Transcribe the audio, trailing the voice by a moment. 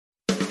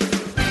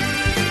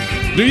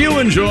Do you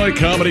enjoy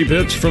comedy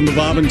bits from the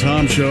Bob and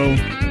Tom Show?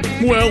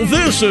 Well,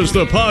 this is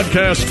the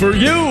podcast for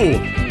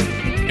you.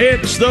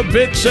 It's the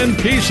Bits and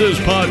Pieces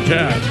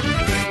Podcast.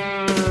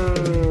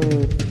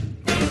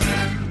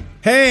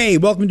 Hey,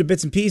 welcome to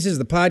Bits and Pieces,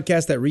 the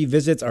podcast that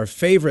revisits our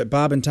favorite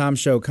Bob and Tom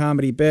Show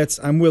comedy bits.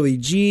 I'm Willie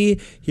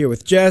G, here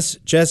with Jess,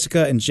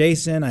 Jessica, and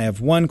Jason. I have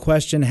one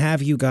question.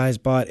 Have you guys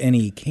bought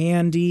any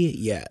candy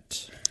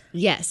yet?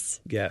 Yes.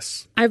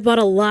 I've bought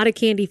a lot of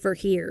candy for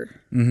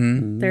here.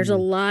 Mm-hmm. There's a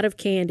lot of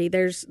candy.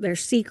 There's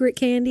secret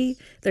candy.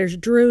 There's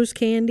Drew's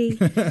candy.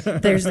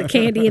 There's the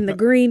candy in the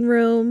green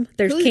room.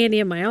 There's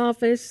candy in my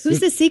office. Who's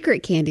the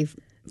secret candy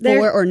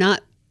for or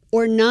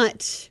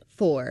not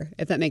for,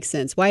 if that makes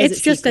sense? Why is it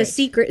It's just secret? a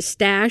secret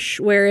stash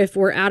where if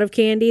we're out of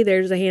candy,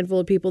 there's a handful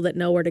of people that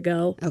know where to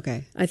go.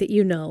 Okay. I think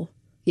you know.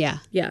 Yeah.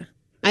 Yeah.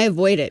 I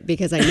avoid it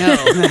because I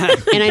know.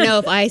 And I know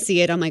if I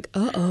see it, I'm like,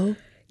 uh-oh.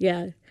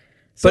 Yeah.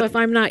 So if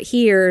I'm not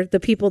here, the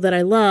people that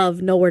I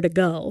love know where to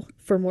go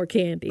for more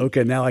candy.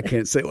 Okay, now I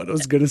can't say what I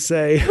was going to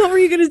say. What were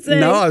you going to say?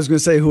 No, I was going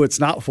to say who it's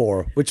not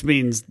for, which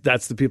means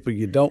that's the people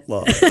you don't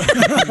love.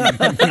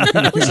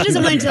 Well, she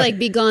doesn't want it to like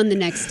be gone the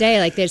next day.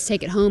 Like they just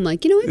take it home.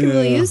 Like, we can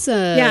really use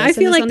Yeah, I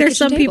some feel of this like on the there's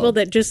some kitchen people table.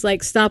 that just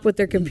like stop with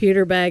their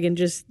computer bag and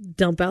just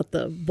dump out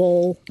the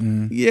bowl.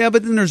 Yeah,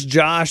 but then there's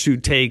Josh who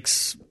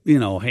takes,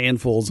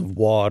 handfuls of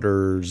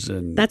waters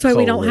and That's why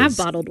we don't have colas.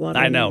 bottled water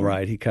I know, anymore.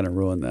 right? He kind of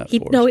ruined that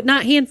for No, us.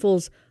 not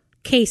handfuls,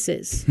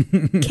 cases.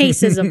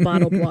 Cases of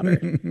bottled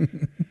water.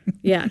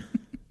 Yeah.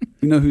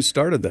 You know who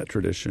started that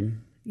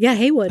tradition? Yeah,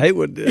 Haywood.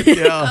 Haywood did,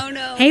 yeah. Oh,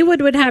 no.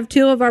 Haywood would have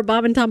 2 of our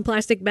Bob and Tom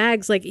plastic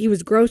bags like he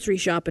was grocery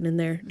shopping in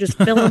there. Just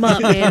fill them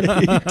up, man.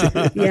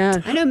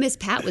 Yeah. I know Miss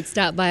Pat would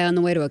stop by on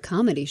the way to a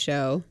comedy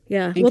show.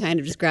 Yeah. And Well, kind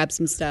of just grab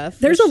some stuff.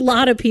 There's a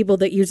lot of people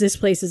that use this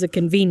place as a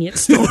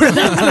convenience store,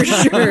 that's for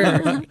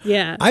sure.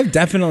 Yeah. I've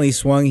definitely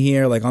swung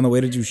here, like on the way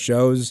to do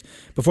shows.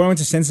 Before I went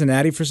to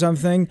Cincinnati for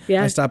something,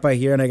 Yeah. I stopped by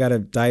here and I got a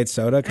diet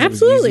soda 'cause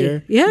Absolutely. it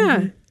was easier.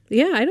 Yeah.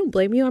 Yeah, I don't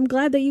blame you. I'm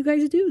glad that you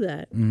guys do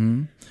that.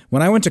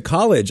 When I went to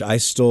college, I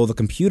stole the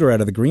computer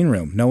out of the green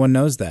room. No one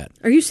knows that.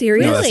 Are you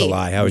serious? No, that's a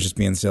lie. I was just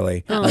being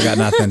silly. I got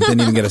nothing.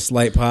 Didn't even get a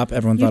slight pop.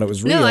 Everyone thought it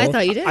was real. No, I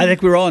thought you did. I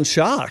think we were all in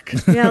shock.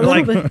 Yeah, a little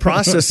like bit.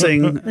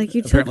 processing. Like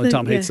you took apparently, the-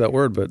 Tom hates yeah. that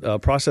word,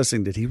 but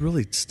processing. Did he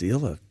really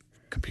steal a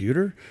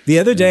computer? The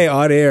other day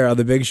on air on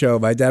the Big Show,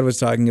 my dad was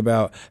talking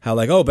about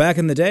how back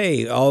in the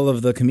day, all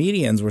of the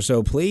comedians were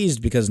so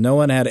pleased because no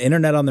one had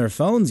internet on their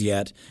phones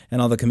yet, and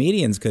all the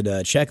comedians could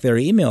check their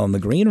email in the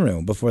green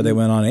room before they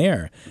went on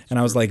air. And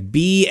I was like,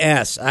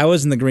 BS. I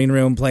was in the green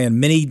room playing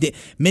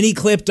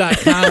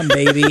miniclip.com,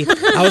 baby.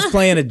 I was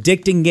playing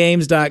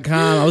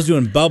addictinggames.com. I was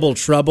doing Bubble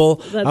Trouble.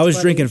 That's I was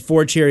funny. drinking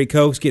 4 cherry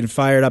Cokes, getting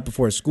fired up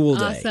before a school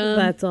day. Awesome.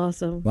 That's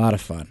awesome. A lot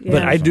of fun. Yeah.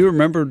 But I do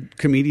remember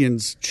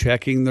comedians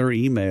checking their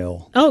email.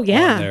 Oh,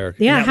 yeah. on there.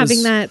 Yeah, And having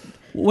was- that.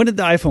 When did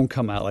the iPhone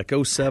come out? Like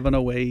 07,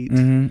 08?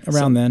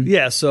 Around then.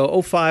 Yeah,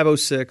 so 05,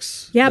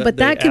 06. Yeah, but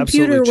that they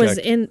computer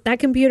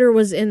absolutely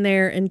was in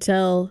there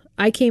until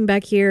I came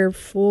back here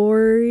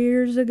 4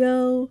 years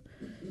ago,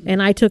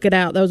 and I took it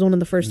out. That was one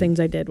of the first things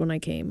I did when I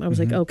came. I was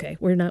like, okay,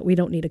 we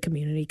don't need a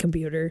community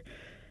computer.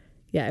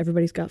 Yeah,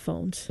 everybody's got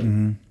phones.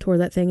 Tore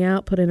that thing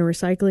out, put it in a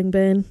recycling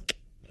bin.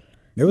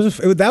 That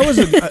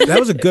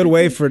was a good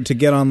way to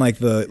get on like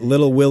the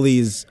Little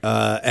Willie's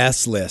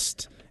S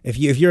list. If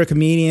you're a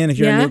comedian, if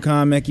you're a Yeah. new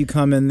comic, you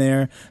come in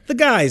there. The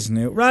guys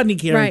knew. Rodney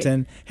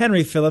Carrington,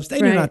 Henry Phillips, they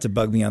knew Right. not to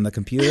bug me on the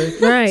computer.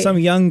 Right. Some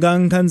young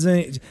gun comes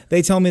in.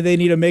 They tell me they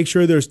need to make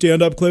sure their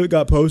stand-up clip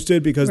got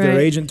posted because their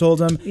Right. agent told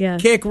them, Yeah.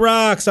 kick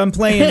rocks, I'm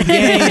playing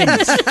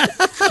games.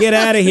 Get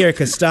out of here,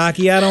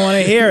 Kostaki. I don't want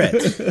to hear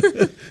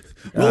it.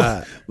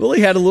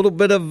 Willie had a little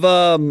bit of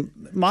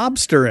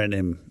mobster in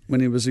him when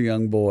he was a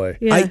young boy.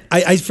 Yeah.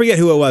 I forget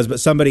who it was, but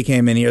somebody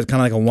came in here,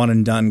 kind of like a one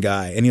and done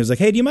guy, and he was like,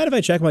 "Hey, do you mind if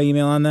I check my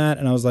email on that?"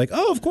 And I was like,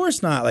 "Oh, of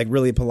course not." Like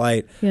really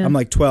polite. Yeah. I'm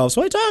like 12,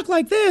 so I talk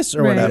like this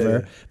or Right.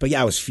 whatever. But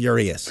yeah, I was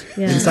furious.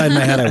 Yeah. Inside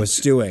my head, I was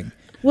stewing.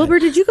 Wilbur,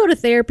 did you go to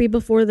therapy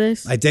before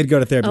this? I did go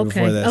to therapy okay.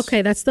 before this.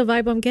 Okay, that's the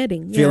vibe I'm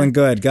getting. Yeah. Feeling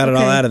good. Got it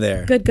all Okay. out of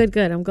there. Good.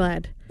 I'm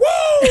glad.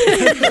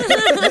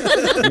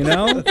 You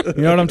know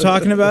what I'm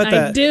talking about?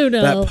 I do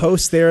know. That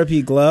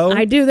post-therapy glow.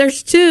 I do.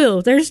 There's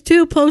two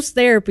post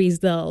therapies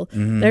though.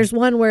 There's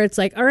one where it's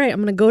like, all right, I'm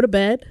going to go to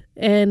bed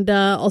and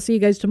I'll see you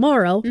guys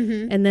tomorrow.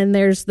 And then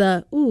there's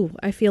the,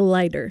 I feel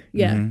lighter.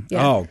 Yeah.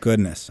 Yeah. Oh,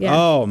 goodness. Yeah.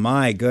 Oh,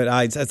 my good.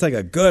 It's like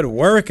a good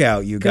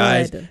workout, you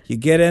guys. Good. You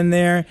get in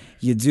there,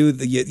 you do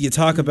you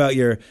talk about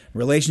your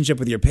relationship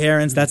with your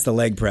parents. That's the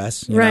leg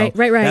press. you Right,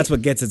 know? right. That's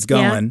what gets it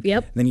going.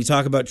 Yep. Then you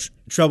talk about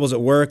troubles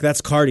at work.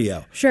 That's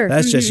cardio. Sure.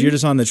 That's just, you're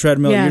just on the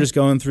treadmill. Yeah. You're just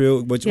going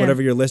through Yeah.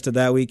 whatever your list of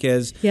that week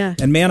is. Yeah.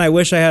 And man, I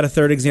wish I had a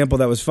third example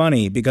that was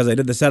funny because I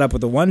did the setup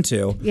with the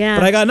 1-2. Yeah.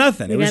 But I got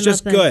nothing. You It was got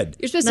just nothing. good.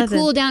 You're supposed Nothing.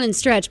 to cool down and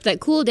stretch, but that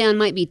cool down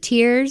might be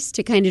tears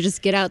to kind of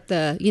just get out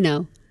the,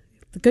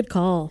 Good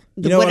call.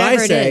 You know what I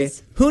whatever it say?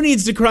 is. Who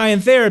needs to cry in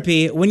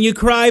therapy when you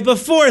cry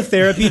before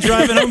therapy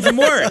driving home from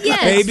work?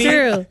 Yes, baby.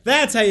 true.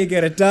 That's how you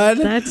get it done.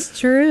 That's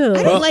true.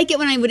 I don't like it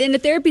when I would end a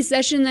therapy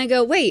session and I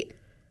go, wait,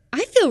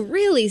 I feel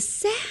really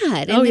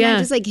sad. And Oh, then yeah. I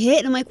just like hit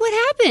and I'm like, what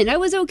happened? I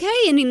was okay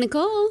ending the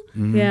call.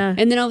 Yeah.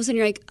 And then all of a sudden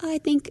you're like, oh, I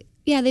think,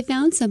 yeah, they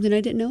found something. I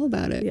didn't know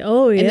about it.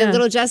 Oh, yeah. And then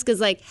little Jessica's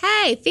like,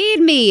 hey,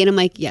 feed me. And I'm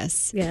like,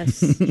 yes.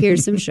 Yes.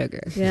 Here's some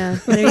sugar. Yeah.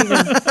 There you go.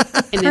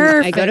 And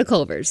then I go to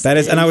Culver's. That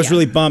is, and I was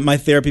really bummed. My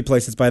therapy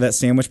place is by that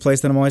sandwich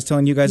place that I'm always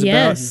telling you guys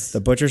Yes. about,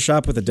 the butcher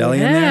shop with the deli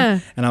in Yeah.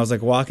 there. And I was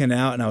like walking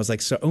out, and I was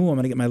like, "So, I'm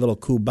gonna get my little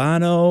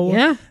cubano.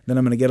 Yeah. Then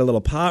I'm gonna get a little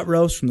pot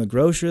roast from the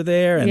grocer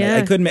there." And Yeah.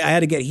 I couldn't. I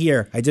had to get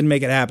here. I didn't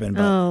make it happen,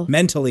 but Oh.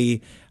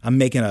 mentally, I'm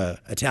making a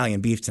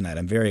Italian beef tonight.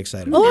 I'm very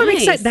excited. Oh, I'm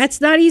Nice. excited.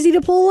 That's not easy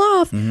to pull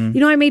off. You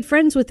know, I made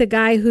friends with the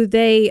guy who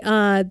they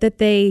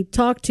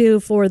talked to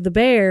for the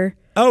bear.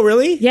 Oh,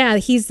 really? Yeah,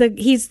 he's the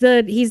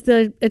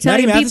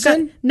Italian Matty beef guy.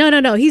 Matheson?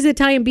 No. He's the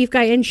Italian beef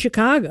guy in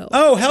Chicago.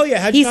 Oh, hell yeah!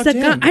 How'd you He's talk the to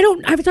guy.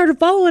 him? I started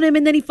following him,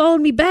 and then he followed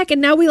me back,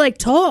 and now we like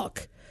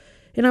talk.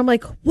 And I'm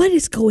like, what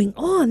is going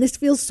on? This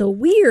feels so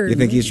weird. You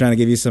think he's trying to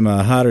give you some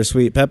hot or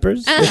sweet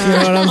peppers? If you know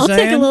what I'm I'll saying?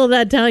 take a little of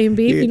that Italian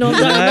beef. You know what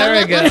I'm talking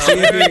about?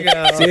 There we go. There we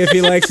go. See if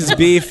he likes his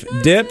beef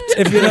dipped,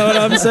 if you know what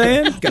I'm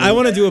saying. I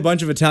want to do a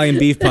bunch of Italian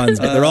beef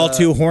puns, but they're all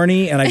too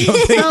horny, and I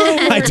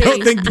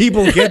don't think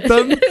people get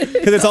them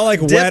because it's all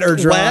like wet or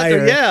dry, wet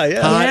or- or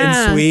yeah. hot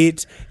Yeah. and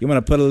sweet. You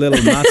want to put a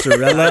little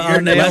mozzarella You're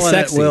on it. Less nailing it,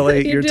 sexy.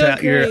 Willie. You're doing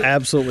You're great.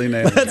 absolutely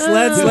nailing it.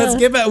 Let's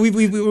get back. We've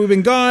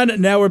been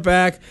gone. Now we're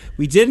back.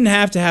 We didn't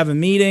have to have a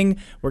meeting.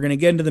 We're going to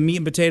get into the meat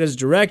and potatoes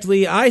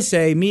directly. I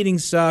say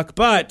meetings suck,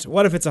 but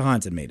what if it's a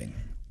haunted meeting?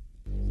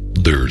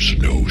 There's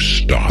no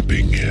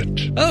stopping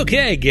it.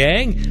 Okay,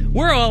 gang,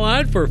 we're all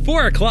on for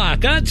 4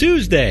 o'clock on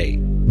Tuesday.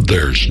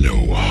 There's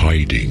no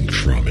hiding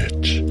from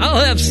it.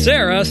 I'll have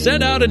Sarah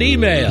send out an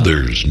email.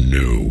 There's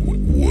no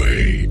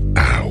way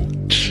out.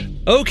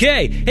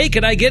 Okay, hey,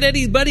 can I get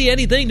anybody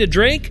anything to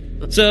drink?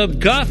 Some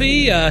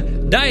coffee,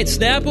 Diet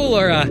Snapple,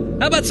 or how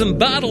about some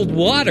bottled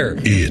water?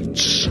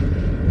 It's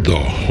the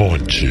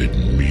haunted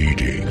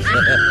meeting.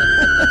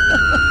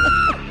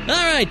 All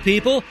right,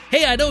 people.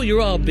 Hey, I know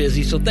you're all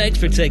busy, so thanks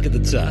for taking the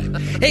time.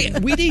 Hey,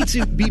 we need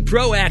to be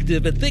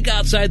proactive and think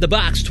outside the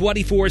box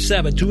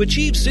 24/7 to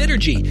achieve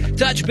synergy.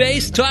 Touch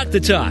base, talk the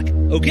talk.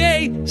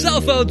 Okay?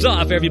 Cell phones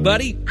off,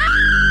 everybody.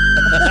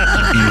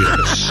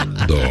 It's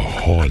the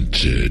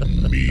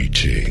haunted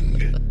meeting.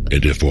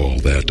 And if all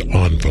that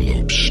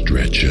envelope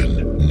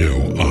stretching,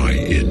 no I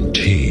in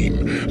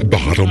team,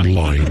 bottom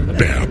line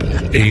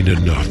babble ain't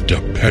enough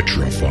to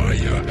petrify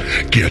ya,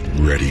 get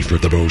ready for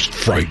the most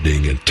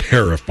frightening and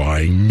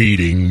terrifying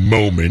meeting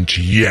moment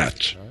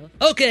yet.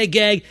 Okay,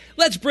 gang,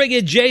 let's bring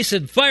in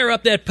Jason. Fire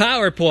up that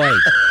PowerPoint.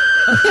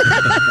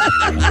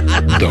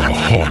 The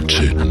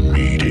haunted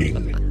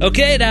meeting.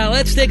 Okay, now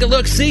let's take a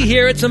look-see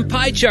here at some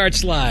pie chart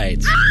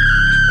slides.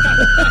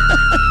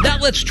 Now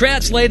let's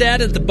translate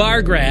that into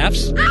bar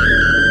graphs.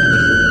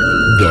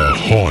 The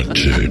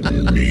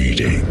haunted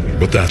meeting.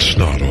 But that's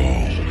not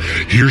all.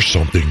 Here's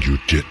something you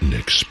didn't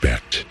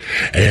expect,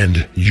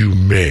 and you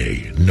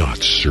may not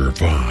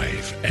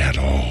survive at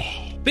all.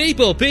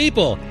 People,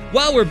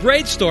 while we're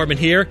brainstorming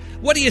here,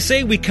 what do you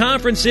say we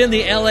conference in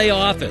the LA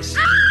office?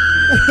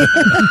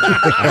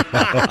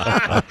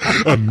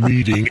 A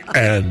meeting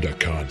and a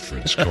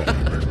conference call.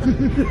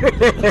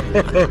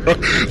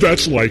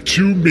 That's like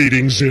 2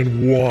 meetings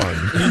in one.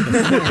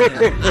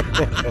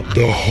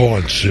 The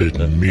haunted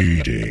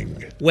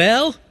meeting.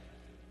 Well,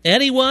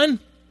 anyone?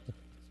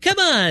 Come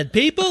on,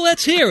 people,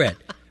 let's hear it.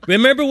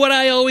 Remember what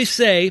I always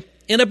say,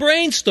 in a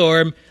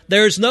brainstorm,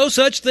 there's no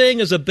such thing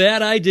as a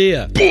bad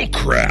idea.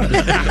 Bullcrap.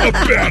 A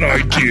bad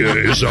idea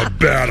is a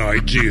bad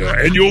idea,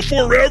 and you'll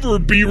forever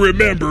be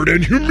remembered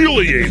and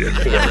humiliated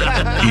for it.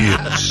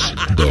 It's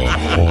the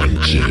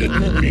haunted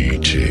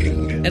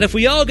meeting. And if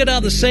we all get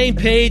on the same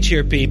page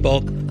here,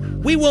 people,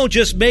 we won't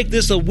just make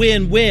this a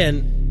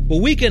win-win, but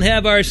we can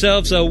have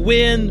ourselves a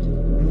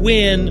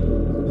win-win-win.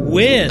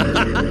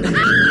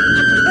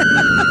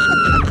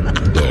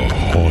 The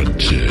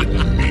haunted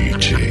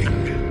meeting.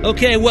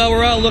 Okay, while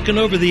we're all looking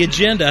over the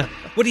agenda,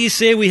 what do you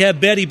say we have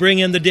Betty bring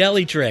in the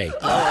deli tray?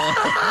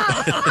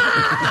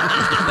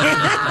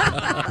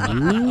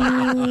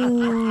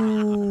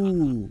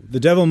 The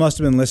devil must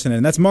have been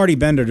listening. That's Marty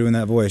Bender doing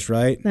that voice,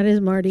 right? That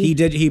is Marty. He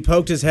did. He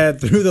poked his head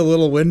through the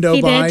little window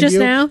He did behind just you.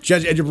 now?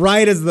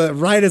 Right as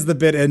the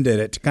bit ended.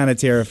 It kind of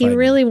terrified He me.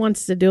 really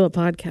wants to do a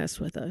podcast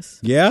with us.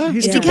 Yeah.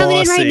 He's Is too he coming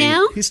in right bossy.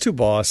 now? He's too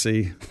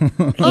bossy.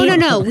 Oh,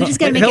 no. We just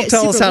got to make He'll it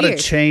tell us super how weird.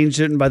 to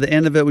change it, and by the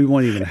end of it, we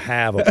won't even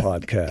have a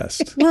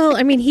podcast. Well,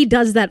 I mean, he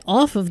does that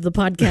off of the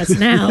podcast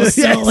now,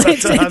 so Yes,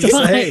 that's what I'm it's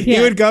fine. saying. He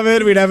Yeah. would come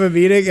in, we'd have a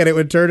meeting, and it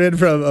would turn in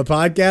from a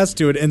podcast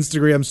to an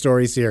Instagram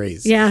story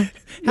series. Yeah.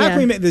 How Yeah. can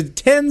we make the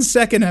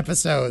 10-second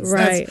episodes.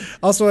 Right.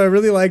 Also, I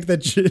really like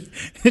that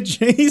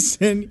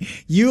Jason,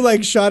 you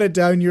like shot it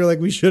down. You're like,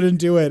 we shouldn't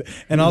do it.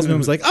 And Osmond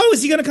was like, oh,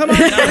 is he going to come on?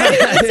 So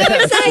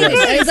excited.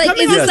 I was like,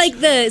 is this like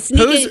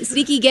the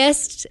sneaky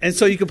guest? And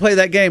so you can play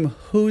that game.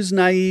 Who's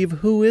naive?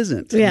 Who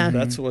isn't? Yeah.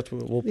 That's what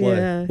we'll play.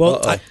 Yeah.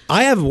 Well,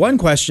 I have one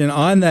question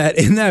on that.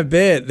 In that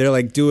bit, they're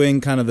like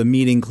doing kind of the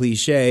meeting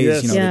cliches,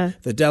 Yes. you know, Yeah.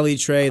 the deli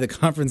tray, the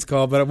conference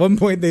call. But at one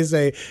point they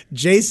say,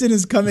 Jason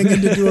is coming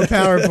in to do a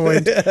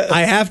PowerPoint.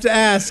 I have to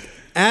ask,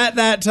 at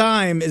that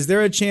time, is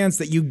there a chance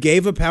that you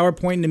gave a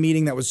PowerPoint in a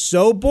meeting that was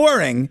so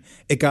boring,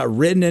 it got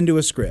written into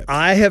a script?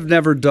 I have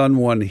never done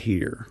one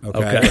here.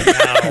 Okay.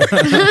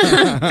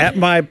 Now, at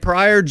my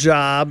prior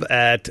job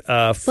at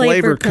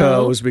Flavor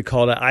Co., as we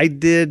called it, I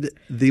did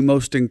the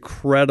most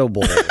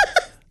incredible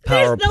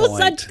PowerPoint. There's no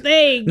such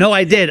thing. No,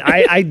 I did.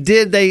 I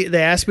did. They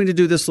asked me to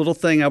do this little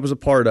thing I was a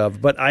part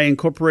of, but I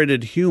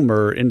incorporated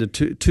humor into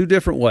two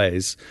different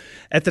ways.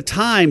 At the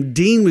time,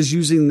 Dean was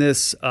using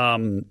this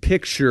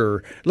picture.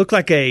 It looked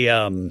like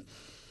a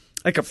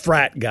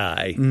frat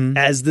guy,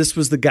 as this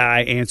was the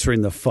guy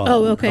answering the phone.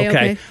 Oh,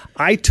 okay.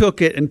 I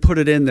took it and put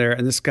it in there,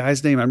 and this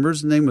guy's name, I remember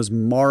his name was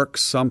Mark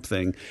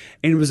something,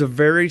 and he was a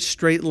very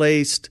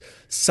straight-laced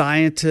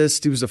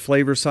scientist. He was a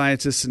flavor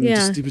scientist, and he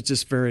was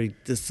just very,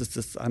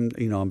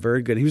 I'm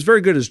very good. He was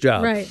very good at his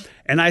job. Right.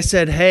 And I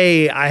said,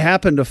 hey, I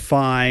happened to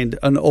find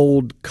an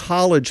old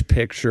college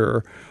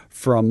picture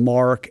from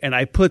Mark, and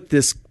I put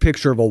this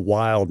picture of a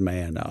wild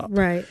man up.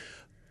 Right.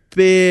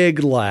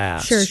 Big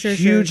laughs,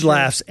 huge sure.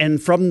 laughs.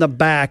 And from the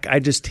back, I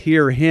just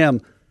hear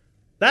him,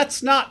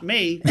 that's not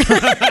me.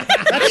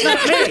 That's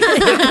not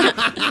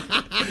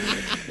me.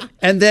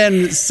 And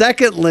then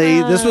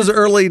secondly, this was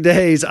early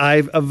days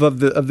of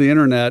the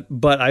internet,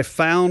 but I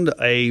found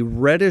a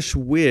reddish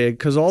wig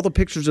because all the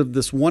pictures of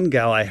this one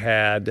gal I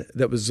had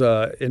that was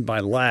in my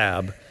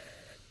lab,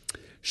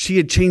 she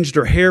had changed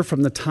her hair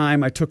from the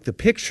time I took the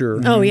picture.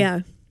 Oh,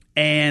 yeah.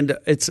 And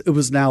it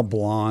was now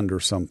blonde or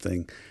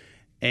something.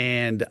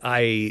 And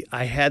I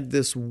had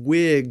this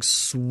wig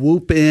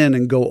swoop in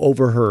and go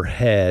over her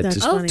head That's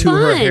funny. to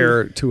her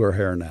fun.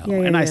 hair now. Yeah,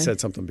 and I yeah. said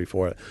something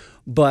before it.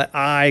 But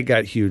I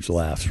got huge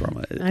laughs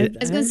from it. I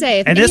was going to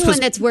say, if And this anyone was-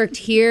 that's worked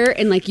here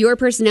and like your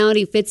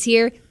personality fits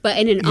here, but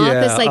in an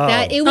office like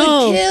that, it would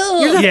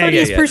kill. You're the Yeah,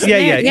 funniest yeah. person Yeah,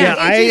 there.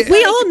 yeah, yeah.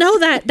 We all know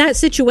that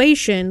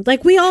situation.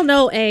 Like, we all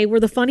know,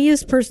 we're the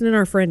funniest person in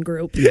our friend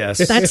group.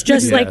 Yes. That's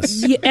just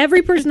Yes. like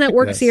every person that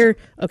works here.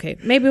 Okay,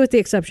 maybe with the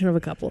exception of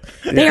a couple.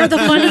 They are the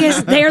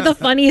funniest. They are the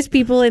funniest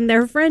people in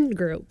their friend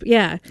group.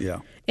 Yeah. Yeah.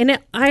 And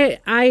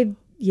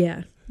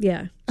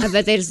yeah. I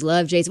bet they just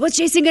love Jason. What's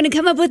Jason going to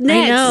come up with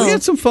next? know. We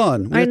had some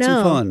fun. I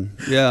know.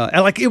 Yeah.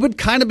 And like, it would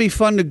kind of be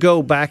fun to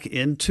go back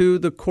into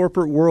the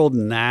corporate world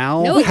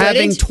now, No, it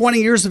having wouldn't. 20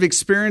 years of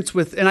experience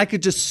and I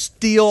could just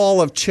steal all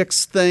of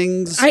Chick's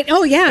things.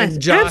 Yeah, and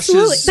Josh's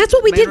absolutely. That's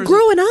what we did manners.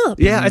 growing up.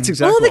 Yeah, that's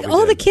exactly what we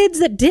all the did. kids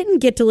that didn't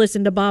get to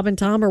listen to Bob and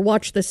Tom or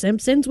watch The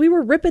Simpsons, we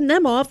were ripping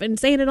them off and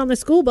saying it on the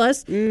school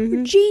bus.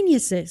 We're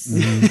geniuses.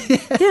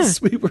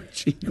 Yes, we were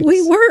genius.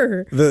 We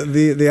were.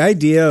 The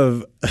idea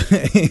of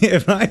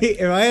if I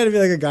had to be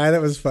like a guy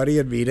that was funny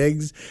in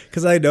meetings,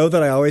 because I know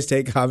that I always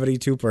take comedy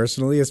too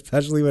personally,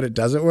 especially when it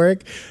doesn't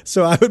work.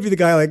 So I would be the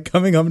guy like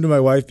coming home to my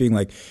wife being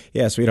like,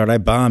 "Yeah, sweetheart, I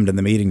bombed in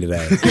the meeting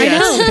today." I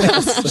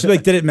know. She'd be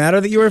like, "Did it matter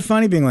that you were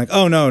funny?" Being like,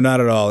 "Oh no, not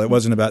at all. It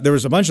wasn't about." There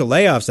was a bunch of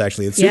layoffs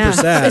actually. It's super Yeah.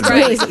 sad. It's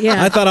really-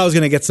 yeah. I thought I was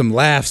going to get some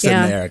laughs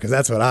Yeah. in there because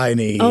that's what I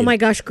need. Oh my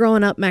gosh,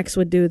 growing up, Max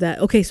would do that.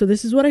 Okay, so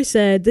this is what I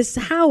said. This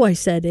is how I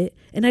said it,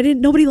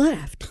 and nobody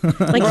laughed.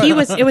 Like it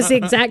was the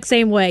exact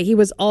same way. He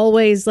was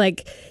always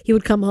like, he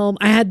would come home.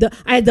 I had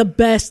the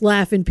best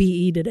laugh in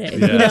PE today. You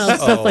know,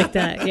 stuff like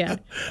that. Yeah.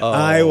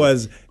 I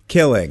was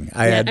killing.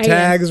 I had yeah.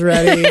 tags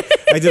ready.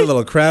 I did a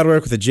little crowd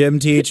work with a gym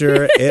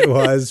teacher. It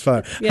was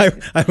fun. Yeah.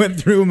 I went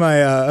through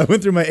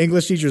my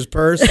English teacher's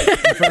purse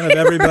in front of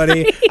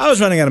everybody. I was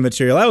running out of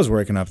material. I was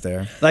working up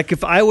there. Like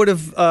if I would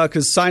have,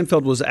 because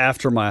Seinfeld was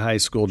after my high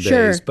school days,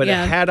 Sure, but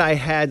yeah. had I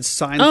had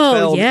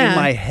Seinfeld yeah. in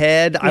my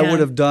head, I Yeah. would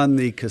have done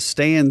the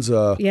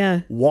Costanza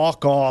Yeah.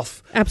 walk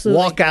off, Absolutely.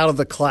 walk out of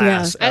the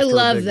class. Yeah. I after a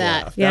love big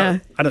that. laugh. Yeah.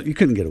 You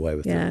couldn't get away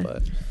with Yeah. it,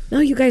 but. No,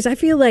 you guys, I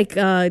feel like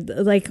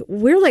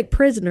we're like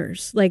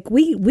prisoners. Like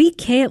we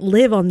can't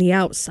live on the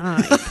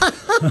outside.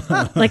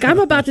 Like I'm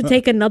about to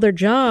take another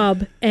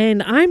job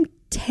and I'm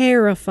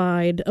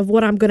terrified of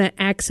what I'm going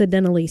to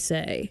accidentally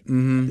say.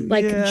 Mm-hmm.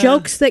 Like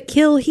jokes that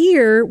kill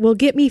here will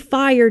get me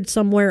fired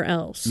somewhere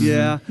else.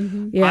 Yeah,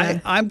 Yeah.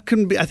 I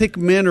think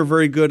men are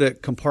very good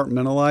at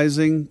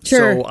compartmentalizing.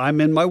 Sure. So I'm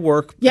in my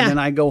work, Yeah, and then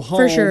I go home.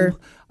 for sure.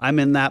 I'm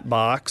in that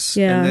box,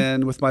 Yeah. and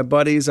then with my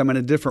buddies, I'm in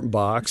a different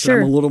box. Sure.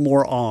 And I'm a little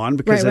more on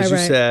because, Right, as right,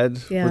 you right. said,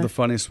 Yeah. we're the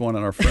funniest one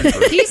in our friend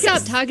group. Can you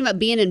stop talking about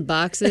being in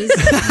boxes?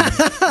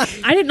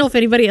 I didn't know if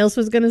anybody else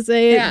was going to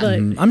say it, Yeah. but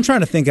I'm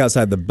trying to think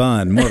outside the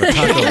bun. More of a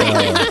Taco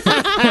Bell.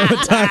 More of a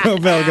Taco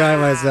Bell guy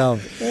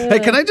myself. Hey,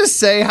 can I just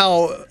say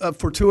how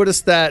fortuitous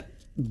that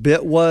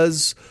bit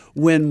was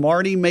when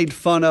Marty made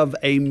fun of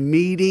a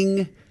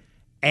meeting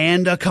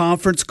and a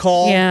conference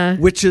call, Yeah.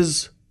 which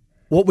is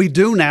what we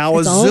do now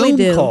is all we Zoom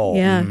do. call.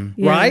 Yeah.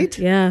 Right?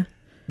 Yeah.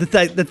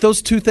 That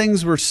those two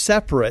things were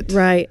separate.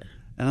 Right.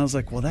 And I was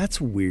like, well, that's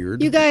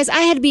weird. You guys,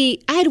 I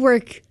had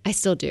work. I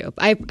still do.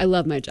 I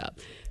love my job.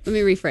 Let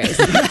me rephrase.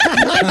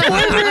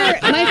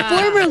 my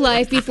former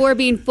life, before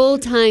being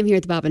full-time here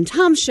at the Bob and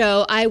Tom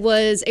Show, I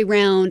was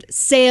around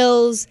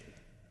sales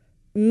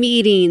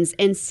meetings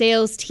and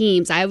sales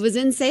teams. I was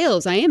in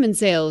sales. I am in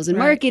sales and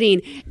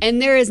marketing.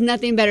 And there is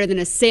nothing better than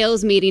a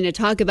sales meeting to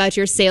talk about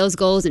your sales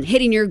goals and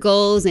hitting your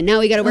goals. And now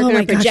we got to work on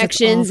our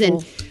projections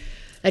and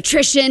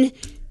attrition.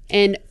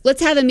 And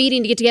let's have a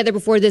meeting to get together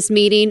before this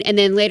meeting, and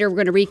then later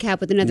we're going to recap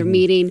with another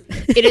meeting.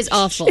 It is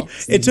awful.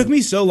 It took me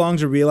so long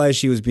to realize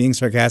she was being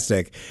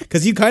sarcastic,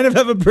 because you kind of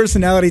have a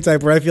personality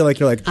type where I feel like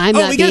you're like, I'm oh,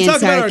 not we gotta being talk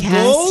about our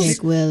goals?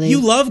 sarcastic, Willie.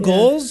 You love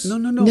goals?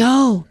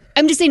 No.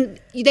 I'm just saying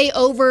they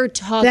over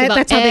talk about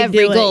that's how they every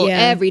do it, goal yeah.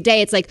 every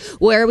day. It's like,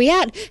 where are we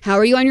at? How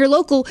are you on your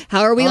local?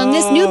 How are we on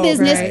this new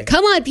business? right.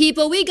 Come on,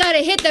 people. We got to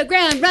hit the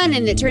ground running.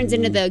 And it turns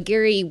into the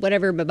Gary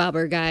whatever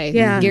Bobber guy.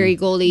 Yeah. Gary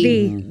Goldie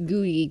B.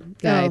 Gooey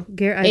guy. Oh,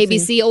 I ABC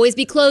see. always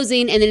be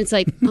closing. And then it's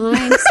like,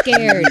 I'm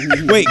scared.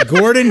 Wait,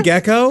 Gordon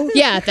Gekko?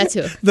 Yeah, that's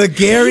who. The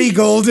Gary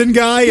Golden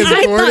guy is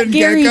I Gordon thought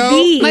Gary Gekko?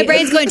 V. My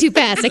brain's going too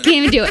fast. I can't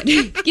even do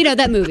it. You know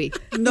that movie.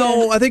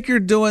 No, I think you're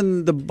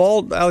doing the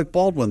Alec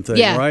Baldwin thing,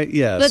 Yeah. right?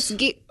 Yes. Let's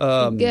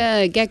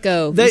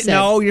Gecko. They, you said.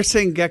 no, you're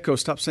saying Gecko.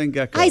 Stop saying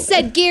Gecko. I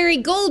said Gary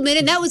Goldman,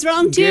 and that was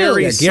wrong too.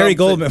 Gary. Yeah, Gary Something.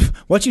 Goldman.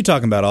 What you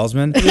talking about,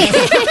 Alsman?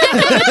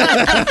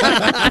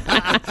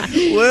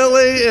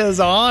 Willie is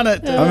on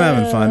it. I'm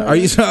having fun. Are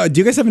you? Do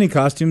you guys have any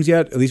costumes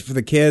yet? At least for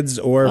the kids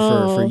or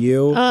for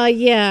you?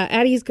 Yeah,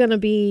 Addie's gonna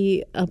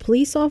be a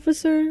police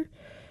officer,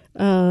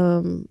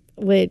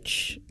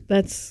 which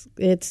it's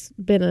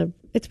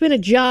been a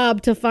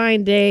job to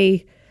find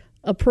a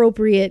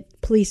appropriate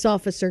police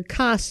officer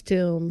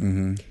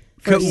costume.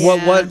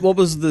 What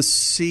was the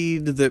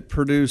seed that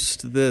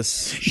produced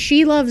this?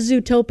 She loves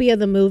Zootopia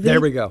the movie.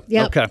 There we go.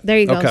 Yep, Okay. there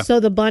you go. Okay. So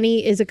the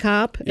bunny is a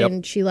cop, Yep.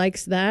 and she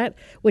likes that,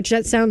 which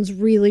that sounds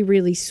really,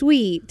 really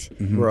sweet.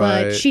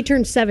 Right. But she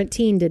turned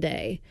 17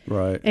 today.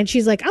 Right. And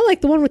she's like, I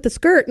like the one with the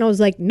skirt. And I was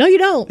like, no, you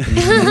don't.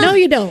 No,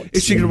 you don't.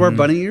 Is she going to wear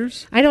bunny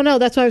ears? I don't know.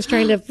 That's why I was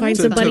trying to find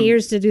some bunny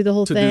ears to do the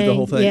whole to do thing. the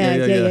whole thing. Yeah.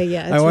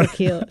 Yeah. It's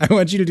real cute. I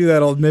want you to do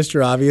that old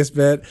Mr. Obvious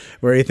bit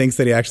where he thinks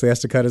that he actually has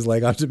to cut his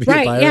leg off to be a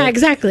Right, pirate. yeah,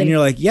 exactly. And you're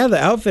like, yeah,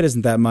 the outfit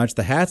isn't that much.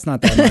 The hat's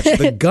not that much.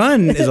 The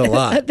gun is a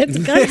lot. That's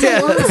guns a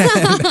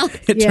lot.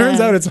 It Yeah. turns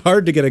out it's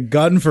hard to get a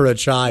gun for a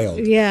child.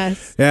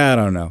 Yes. Yeah, I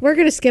don't know. We're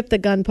gonna skip the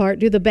gun part.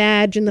 Do the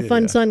badge and the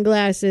fun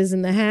sunglasses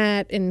and the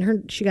hat,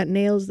 and she got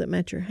nails that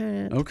match her hat.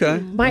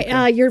 Okay.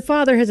 Your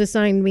father has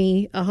assigned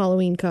me a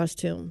Halloween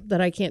costume that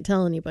I can't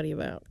tell anybody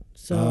about.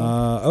 So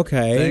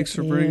Okay. Thanks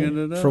for bringing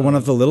it up. For one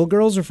of the little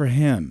girls or for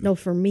him? no,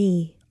 for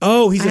me.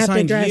 Oh, he's I have to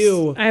assigned dress.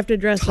 you. I have to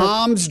dress up.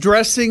 Tom's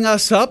dressing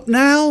us up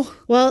now?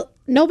 Well,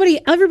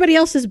 everybody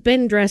else has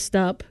been dressed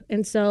up,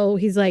 and so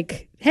he's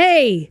like,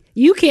 "Hey,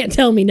 you can't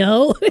tell me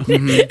no."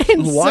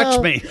 And Watch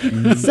so- me.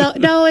 So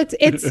no, it's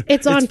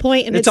on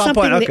point, and it's it's on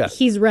something point, that okay.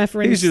 he's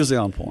referenced. He's usually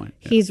on point.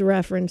 He's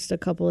referenced a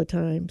couple of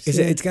times. Is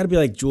Yeah. it's got to be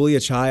like Julia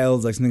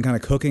Childs, like something kind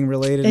of cooking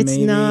related, It's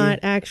maybe? not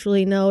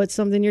actually. No, it's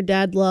something your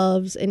dad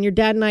loves, and your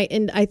dad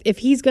and I. If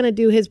he's going to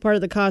do his part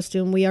of the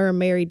costume, we are a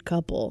married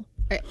couple.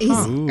 Are It's you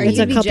a going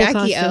to be couple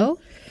Jackie costume. O?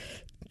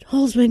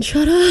 Holzman,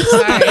 shut up.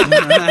 Sorry.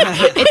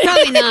 It's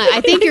probably not.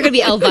 I think you're going to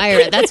be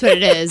Elvira. That's what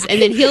it is.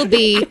 And then he'll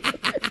be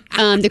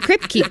the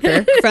Crypt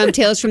Keeper from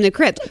Tales from the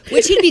Crypt,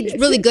 which he'd be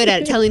really good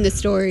at telling the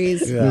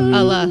stories.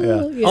 A la.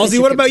 Halsey,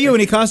 what about you?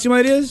 Any costume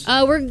ideas?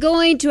 We're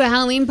going to a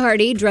Halloween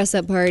party,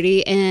 dress-up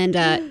party, and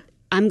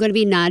I'm going to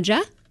be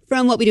Nadja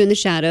from What We Do in the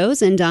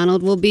Shadows, and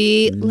Donald will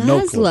be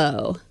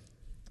Laszlo.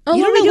 Oh,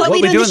 You don't know What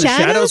we do in the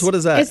shadows? What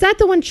is that? Is that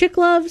the one Chick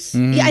loves?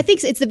 Yeah, I think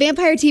so. It's the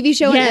vampire TV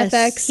show Yes, on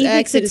FX. he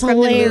thinks It it's is from the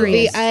movie.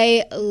 hilarious.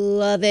 I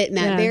love it.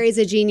 Matt Yeah. Berry's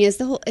a genius.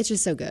 It's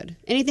just so good.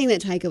 Anything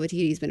that Taika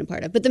Waititi's been a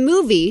part of. But the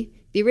movie,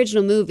 the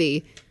original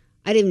movie,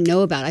 I didn't even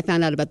know about. I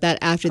found out about that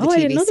after the Oh, I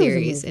didn't TV know there was a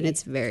series, movie. and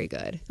it's very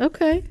good.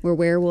 Okay, We're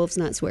werewolves,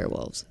 not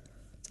swearwolves.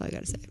 That's all I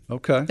got to say.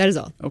 Okay. That is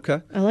all. Okay.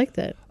 I like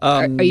that.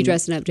 Are you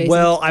dressing up, Jason?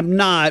 Well, I'm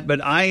not,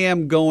 but I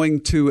am going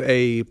to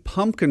a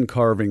pumpkin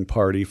carving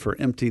party for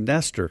empty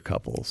nester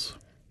couples.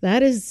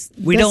 That is.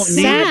 We the don't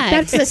need-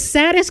 That's the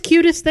saddest,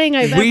 cutest thing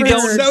I've We ever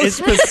don't. heard. So It's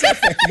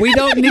specific. We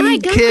don't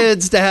need God.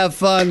 kids to have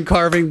fun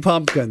carving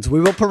pumpkins.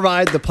 We will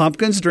provide the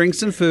pumpkins,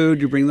 drinks, and food.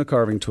 You bring the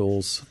carving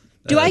tools.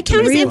 do I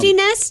count as Really? empty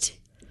nest?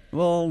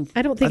 Well,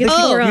 I don't think it's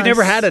for you us.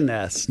 never had a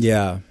nest.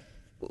 Yeah.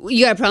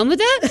 You got a problem with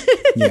that?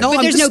 No, But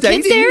I'm there's just no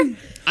kids stating. there?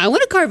 I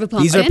want to carve a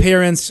pumpkin. These are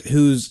parents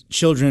whose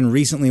children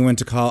recently went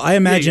to college. I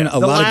imagine Yeah, a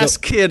the lot last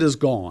of kid is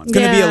gone.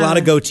 going to be a Yeah. lot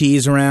of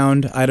goatees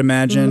around, I'd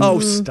imagine.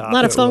 Oh, stop! A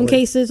lot of it, phone Willie.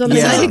 cases on the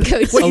Yeah.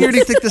 side. What year do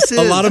you think this is?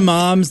 A lot of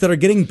moms that are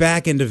getting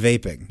back into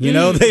vaping. You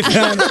know, they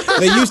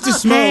used to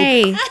smoke.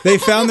 Hey. They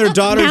found their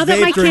daughters Now that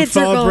my vape during kids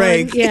are fall gone,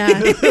 break.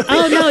 yeah.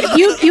 Oh no,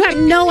 you have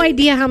no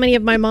idea how many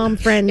of my mom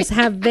friends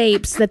have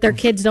vapes that their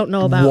kids don't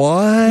know about.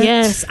 What?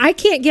 Yes, I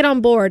can't get on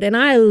board, and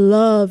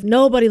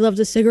nobody loves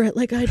a cigarette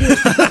like I do.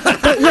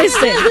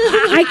 Listen,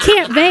 I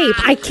can't vape.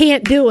 I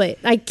can't do it.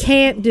 I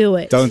can't do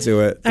it. Don't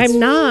do it. I'm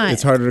not.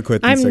 It's harder to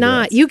quit than I'm cigarettes.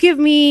 not. You give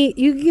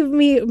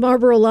me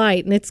Marlboro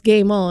Light and it's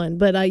game on,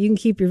 but you can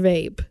keep your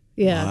vape.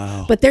 Yeah.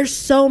 Wow. But there's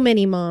so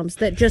many moms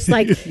that just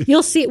like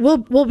you'll see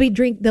they'll be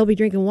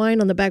drinking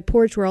wine on the back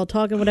porch, we're all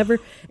talking whatever,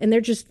 and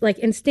they're just like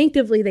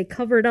instinctively they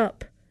cover it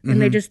up. And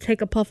they just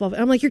take a puff off.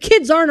 I'm like, your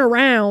kids aren't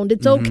around.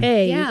 It's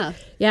okay. Yeah.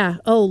 Yeah.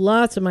 Oh,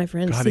 lots of my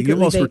friends. God, you secretly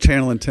almost were vape.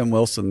 channeling Tim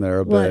Wilson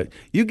there, but What?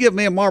 you give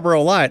me a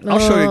Marlboro Light, I'll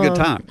show you a good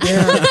time.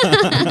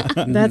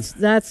 Yeah.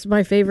 That's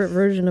my favorite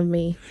version of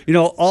me. You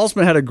know,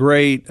 Alsman had a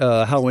great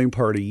Halloween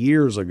party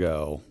years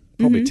ago,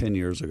 probably 10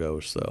 years ago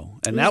or so.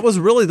 And that was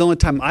really the only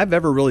time I've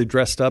ever really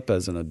dressed up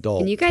as an adult.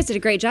 And you guys did a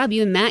great job.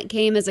 You and Matt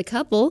came as a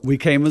couple. We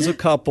came as a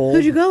couple.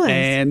 Who'd you go as?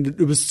 And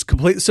it was a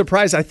complete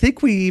surprise. I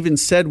think we even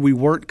said we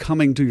weren't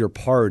coming to your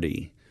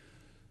party.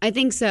 I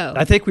think so.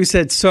 I think we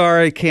said,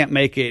 sorry, can't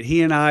make it.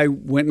 He and I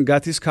went and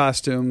got these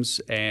costumes,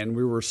 and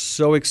we were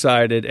so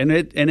excited. And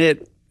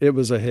it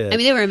was a hit. I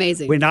mean, they were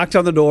amazing. We knocked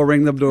on the door,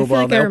 rang the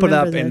doorbell, like they I opened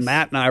up, remember and this.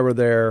 Matt and I were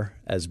there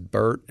as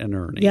Bert and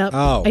Ernie. Yep.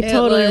 Oh. I It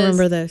totally was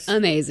remember this.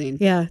 Amazing.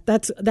 Yeah,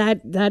 that's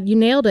that you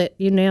nailed it.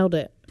 You nailed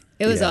it.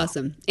 It was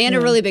awesome. And a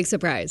really big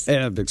surprise.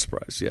 And a big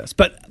surprise, yes.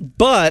 But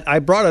I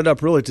brought it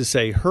up really to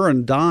say her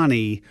and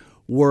Donnie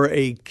were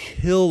a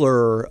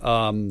killer.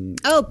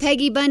 Oh,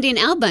 Peggy Bundy and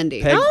Al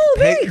Bundy. Oh,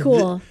 very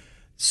cool.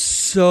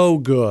 So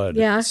good.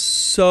 Yeah.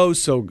 So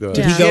good.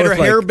 Did he She go had her with,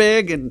 like- hair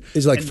big and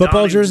Is it like and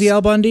football Donnie jersey was-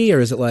 Al Bundy, or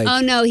is it like?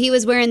 Oh, no. He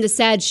was wearing the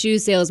sad shoe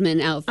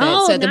salesman outfit.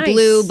 Oh, so the nice.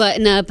 blue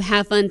button up,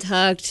 half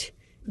untucked.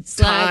 tie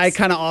Slacks.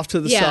 kind of off to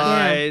the Yeah.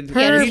 side.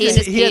 Yeah. Her- He, He had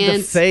his he had the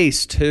pants.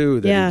 face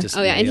too. That Yeah. He just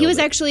Oh, yeah. And he nailed was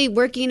it. actually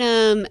working,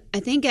 I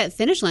think, at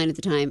Finish Line at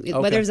the time,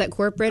 whether it was at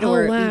corporate Oh,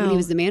 or wow. when he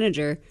was the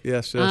manager.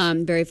 Yes, yes.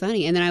 Very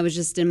funny. And then I was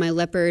just in my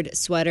leopard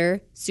sweater,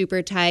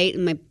 super tight,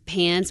 and my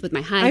pants with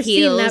my high I've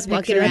seen heels, that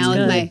walking picture. around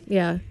That's with good. my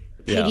Yeah.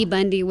 Yeah. Peggy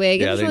Bundy wig.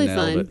 Yeah, It was they really nailed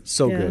fun. it.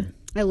 So Yeah. good.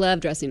 I love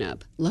dressing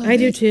up. Love I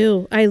do it.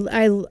 too. I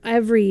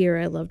every year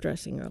I love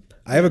dressing up.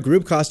 I have a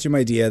group costume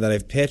idea that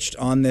I've pitched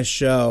on this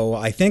show.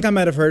 I think I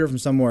might have heard it from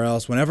somewhere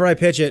else. Whenever I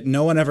pitch it,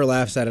 no one ever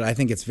laughs at it. I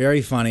think it's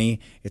very funny.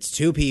 It's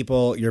two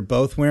people. You're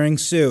both wearing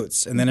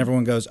suits. And then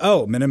everyone goes,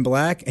 oh, Men in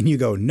Black? And you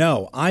go,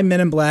 no, I'm Men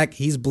in Black.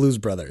 He's Blues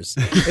Brothers.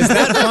 Is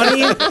that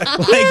funny?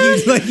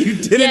 like you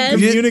didn't Yes.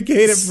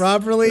 communicate it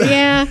properly?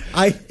 Yeah.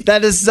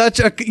 That is such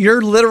a.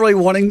 You're literally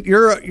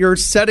you're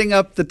setting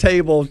up the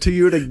table to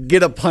you to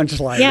get a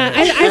punchline. Yeah,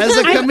 as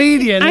a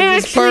comedian,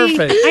 it's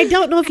perfect. I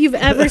don't know if you've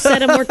ever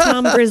said a more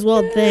Tom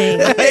Griswold thing.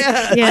 Yeah.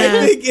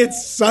 I think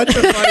it's such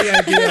a funny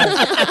idea.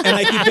 And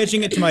I keep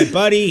pitching it to my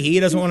buddy. He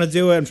doesn't want to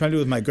do it. I'm trying to do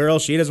it with my girl.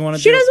 She doesn't want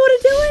to do it. She doesn't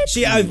want to do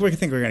it? I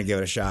think we're going to give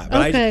it a shot.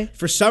 But Okay.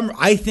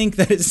 I think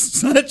that is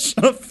such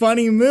a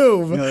funny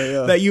move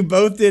that you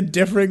both did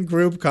different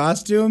group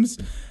costumes.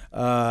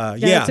 Yeah.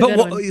 that's a good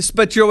one.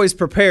 But you're always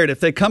prepared. If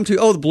they come to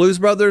the Blues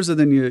Brothers, and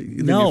then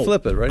you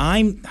flip it, right?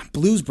 I'm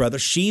Blues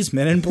Brothers. She's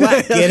Men in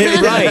Black. Get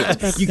it right.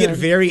 That's You get good.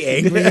 very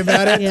angry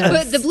about it. Yeah.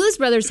 But the Blues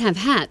Brothers have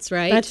hats,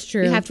 right? That's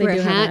true. You have to They wear a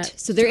do have hat.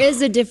 hats. So there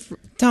is a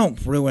different. Don't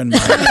ruin my.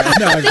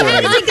 No, I'm Take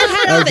kidding. their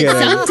hat I'm off kidding.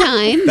 at some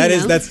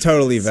time. That's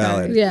totally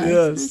valid.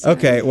 Yeah.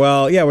 Okay,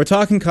 well, yeah, we're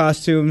talking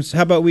costumes.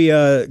 How about we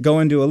go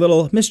into a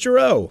little Mr.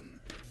 O?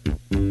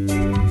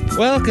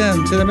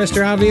 Welcome to the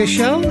Mr. Obvious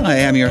Show. I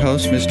am your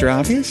host, Mr.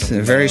 Obvious.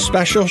 A very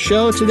special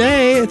show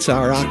today. It's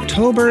our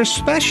October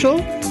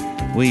special.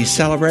 We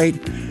celebrate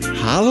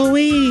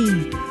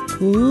Halloween.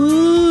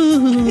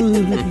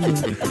 Ooh.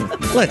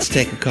 Let's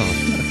take a call.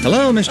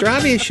 Hello, Mr.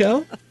 Obvious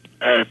Show.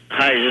 Hi,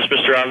 is this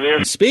Mr.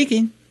 Obvious?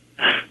 Speaking.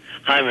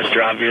 Hi,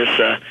 Mr. Obvious.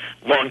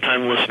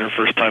 Long-time listener,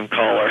 first-time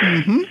caller.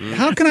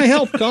 How can I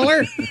help,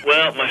 caller?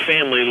 Well, my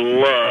family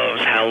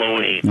loves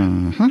Halloween.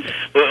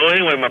 Well,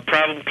 anyway, my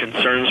problem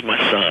concerns my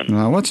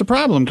son. What's the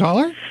problem,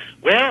 caller?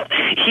 Well,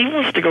 he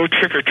wants to go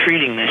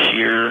trick-or-treating this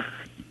year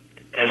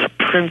as a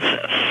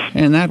princess.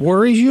 And that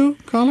worries you,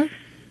 caller?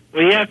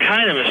 Well, yeah,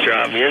 kind of, Mr.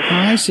 Obvious.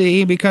 I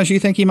see. Because you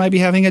think he might be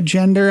having a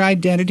gender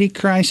identity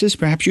crisis.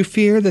 Perhaps you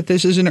fear that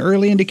this is an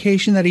early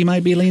indication that he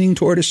might be leaning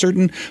toward a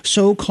certain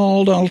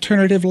so-called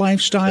alternative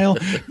lifestyle.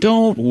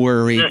 Don't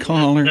worry,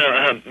 caller. No,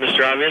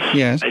 Mr. Obvious?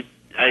 Yes?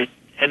 I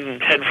hadn't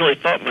really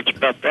thought much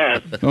about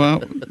that. Well,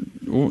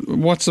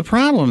 what's the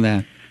problem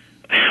then?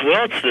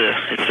 Well, it's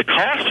the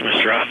cost,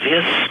 Mr.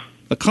 Obvious.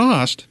 The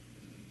cost?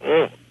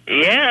 Well,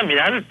 yeah, I mean,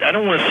 I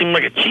don't want to seem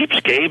like a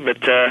cheapskate,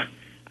 but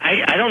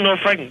I don't know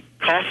if I can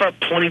cough up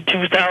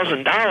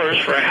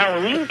 $22,000 for a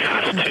Halloween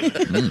costume.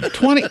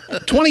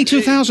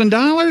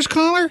 $22,000,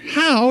 caller?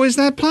 How is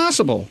that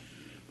possible?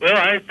 Well,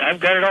 I've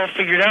got it all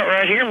figured out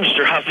right here,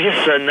 Mr. Obvious.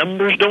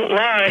 Numbers don't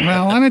lie.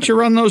 Well, why don't you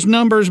run those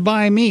numbers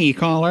by me,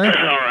 caller? All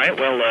right,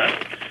 well,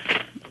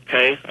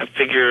 okay, I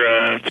figure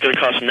it's going to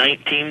cost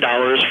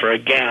 $19 for a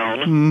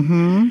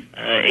gown,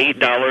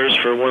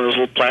 $8 for one of those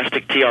little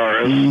plastic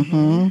tiaras,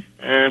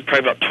 probably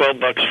about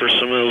 $12 for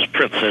some of those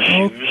princess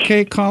shoes.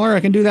 Okay, caller, I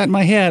can do that in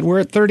my head. We're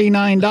at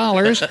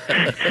 $39.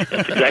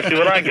 That's exactly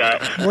what I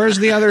got. Where's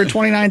the other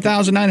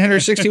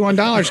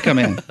 $29,961 come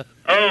in?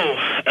 Oh,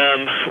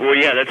 Well,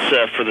 yeah,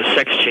 that's for the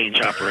sex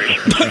change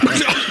operation.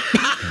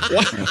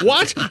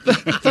 What?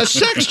 The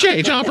sex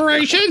change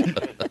operation?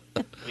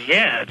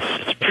 Yeah,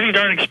 it's pretty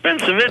darn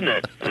expensive, isn't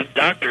it? The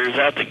doctor is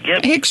out to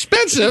get me.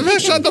 Expensive?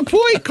 That's not the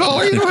point,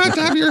 caller. You don't have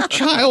to have your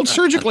child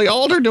surgically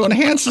altered to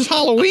enhance his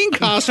Halloween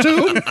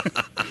costume.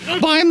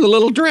 Buy him the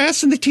little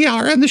dress and the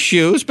tiara and the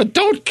shoes, but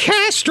don't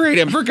castrate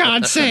him, for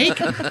God's sake.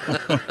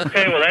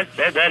 Okay, well,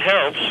 that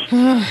helps.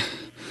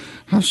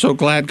 I'm so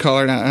glad,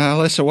 caller. Now,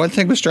 listen, one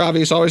thing Mr.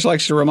 Obvious always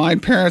likes to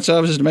remind parents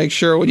of is to make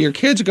sure when your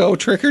kids go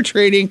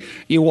trick-or-treating,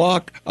 you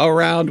walk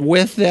around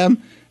with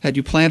them. Had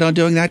you planned on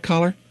doing that,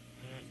 caller?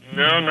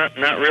 No, not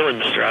really,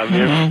 Mr.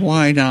 Obvious. Oh,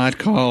 why not,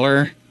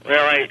 caller?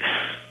 Well, I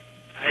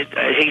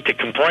hate to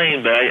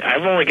complain, but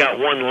I've only got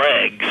one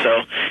leg,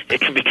 so it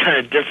can be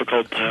kind of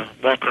difficult to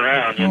walk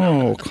around, you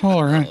know. Oh,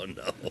 caller,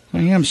 I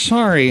am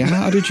sorry.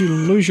 How did you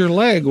lose your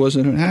leg? Was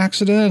it an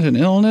accident, an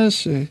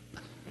illness?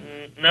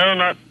 No,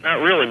 not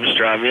really,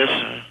 Mr. Obvious.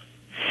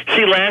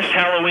 See, last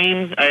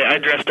Halloween, I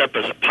dressed up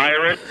as a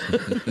pirate.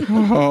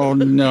 Oh,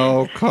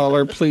 no,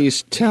 caller,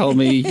 please tell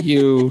me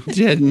you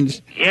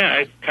didn't. Yeah,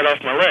 I cut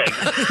off my leg.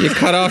 You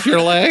cut off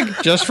your leg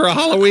just for a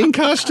Halloween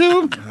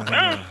costume?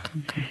 Well,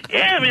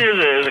 yeah, I mean,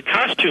 there's a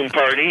costume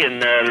party,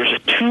 and there's a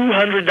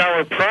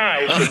 $200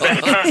 prize for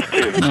best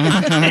costume.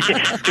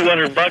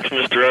 $200,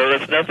 Mr. O,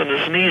 that's nothing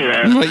to sneeze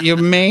at. But you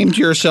maimed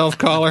yourself,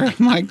 caller.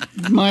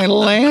 My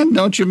land,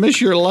 don't you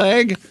miss your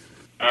leg?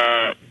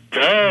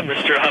 Duh,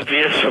 Mr.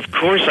 Obvious. Of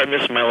course I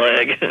miss my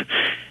leg.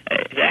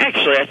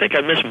 Actually, I think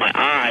I miss my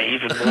eye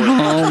even more.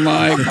 Oh,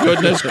 my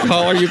goodness,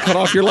 caller, you cut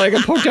off your leg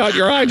and poked out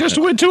your eye just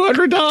to win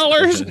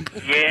 $200.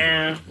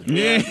 Yeah.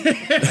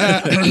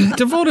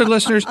 Devoted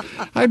listeners,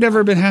 I've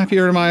never been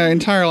happier in my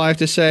entire life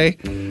to say,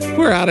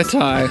 we're out of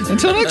time.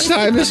 Until next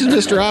time, this is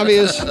Mr.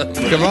 Obvious.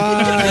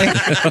 Goodbye.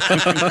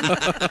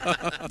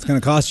 It's going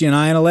to cost you an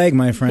eye and a leg,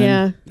 my friend.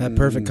 Yeah. That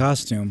perfect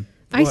costume.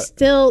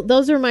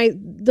 Those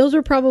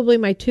are probably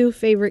my two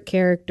favorite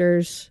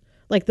characters.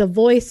 Like the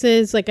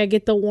voices, like I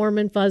get the warm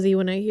and fuzzy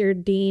when I hear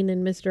Dean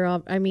and Mr.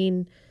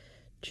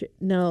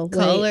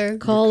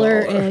 Caller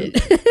and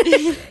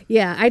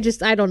yeah, I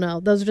don't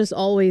know. Those just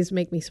always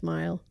make me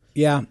smile.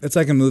 Yeah, it's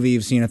like a movie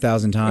you've seen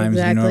 1,000 times.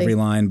 Exactly. You know every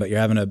line, but you're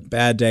having a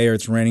bad day or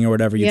it's raining or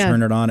whatever. You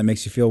turn it on, it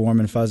makes you feel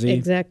warm and fuzzy.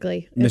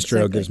 Exactly. Mr.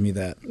 O gives me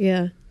that.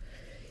 Yeah.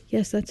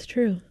 Yes, that's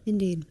true.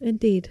 Indeed.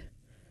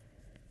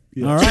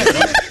 Yes. All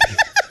right.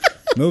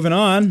 Moving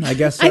on, I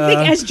guess. I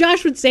think, as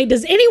Josh would say,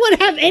 does anyone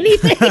have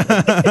anything?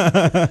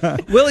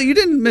 Willie, you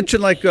didn't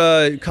mention like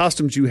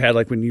costumes you had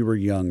like when you were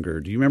younger.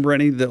 Do you remember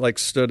any that like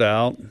stood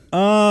out?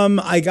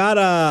 I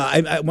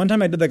got one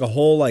time I did like a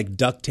whole like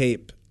duct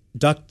tape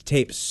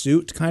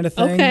suit kind of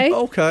thing.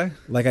 Okay.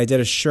 Like I did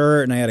a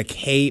shirt and I had a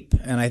cape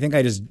and I think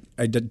I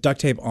did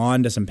duct tape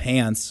onto some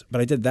pants,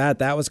 but I did that.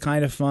 That was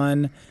kind of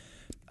fun.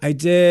 I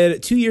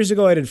did 2 years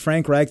ago. I did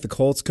Frank Reich, the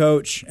Colts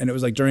coach, and it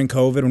was like during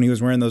COVID when he was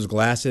wearing those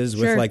glasses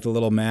with like the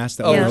little mask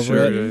that went over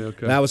it. Yeah,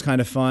 okay. That was kind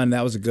of fun.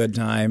 That was a good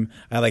time.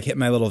 I like hit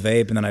my little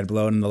vape and then I'd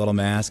blow it in the little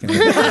mask. And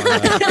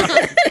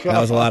that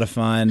was a lot of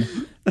fun.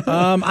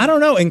 I don't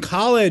know. In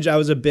college, I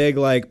was a big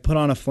like put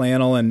on a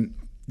flannel and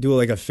do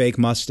like a fake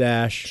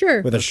mustache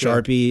with a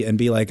Sharpie and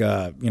be like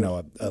a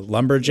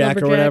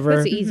lumberjack or whatever.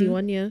 That's an easy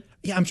one, yeah.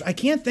 Yeah, I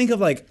can't think of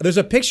like. There's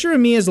a picture of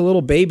me as a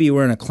little baby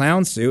wearing a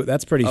clown suit.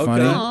 That's pretty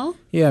funny. Aww.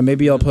 Yeah,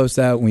 maybe I'll post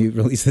that when we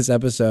release this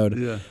episode.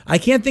 Yeah. I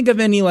can't think of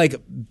any like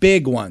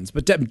big ones,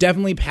 but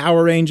definitely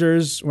Power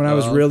Rangers when I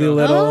was really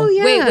little. Oh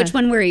yeah. Wait, which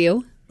one were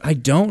you? I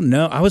don't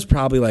know. I was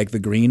probably like the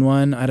green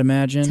one, I'd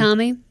imagine.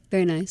 Tommy?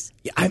 Very nice.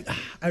 Yeah,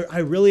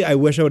 I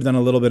wish I would have done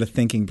a little bit of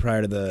thinking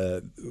prior to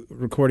the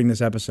recording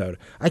this episode.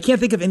 I can't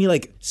think of any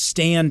like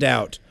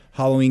standout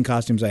Halloween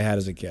costumes I had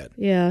as a kid.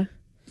 Yeah.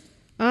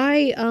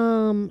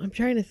 I'm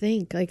trying to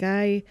think. Like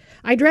I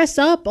dress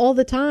up all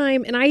the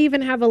time, and I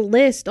even have a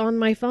list on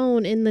my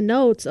phone in the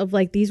notes of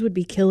like these would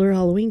be killer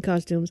Halloween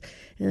costumes,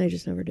 and I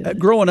just never do it.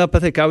 Growing up, I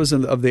think I was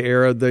of the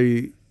era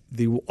the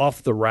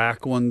off the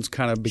rack ones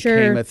kind of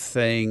became a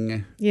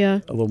thing. Yeah,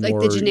 a little like more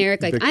the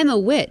generic, like I'm a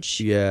witch.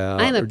 Yeah,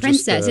 I'm a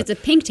princess. It's a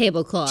pink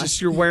tablecloth. Just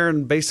you're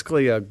wearing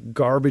basically a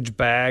garbage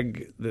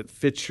bag that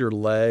fits your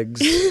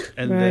legs,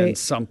 and then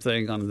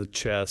something on the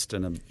chest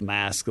and a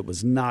mask that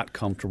was not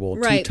comfortable.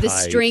 Right, too the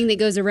tight. string that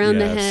goes around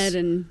the head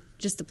and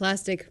just the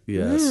plastic.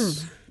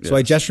 Yes. So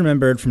I just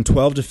remembered from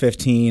 12 to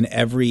 15,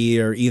 every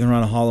year, either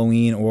on a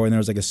Halloween or when there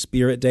was like a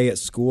spirit day at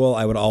school,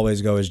 I would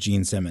always go as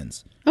Gene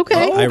Simmons.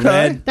 Okay. I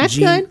read That's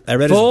good. I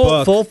read his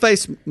book. Full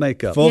face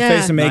makeup. Full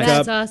face of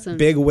makeup. That's awesome.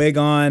 Big wig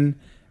on.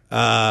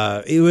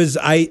 It was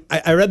I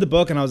read the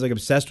book and I was like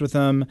obsessed with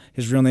him.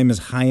 His real name is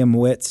Chaim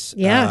Witz.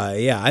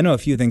 Yeah. I know a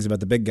few things about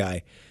the big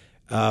guy.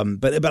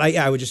 But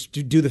I would just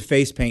do the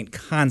face paint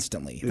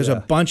constantly. There's a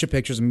bunch of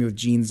pictures of me with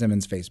Gene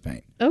Simmons face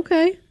paint.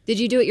 Okay. Did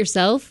you do it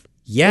yourself?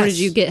 Yes. Or did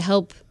you get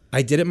help?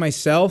 I did it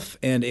myself,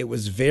 and it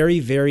was very,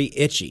 very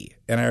itchy.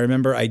 And I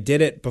remember I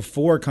did it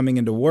before coming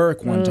into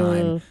work one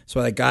time. So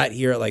I got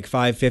here at like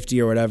 5:50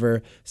 or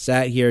whatever,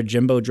 sat here,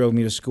 Jimbo drove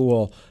me to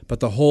school. But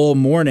the whole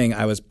morning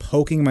I was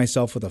poking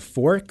myself with a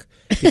fork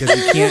because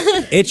you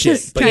can't itch it.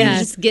 Just trying to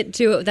just get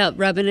to it without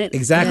rubbing it.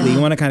 Exactly.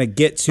 You want to kind of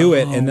get to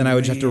it, and then I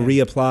would just have to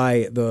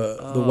reapply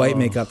the white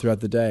makeup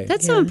throughout the day.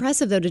 That's so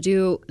impressive, though, to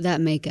do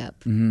that makeup.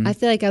 I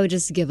feel like I would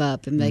just give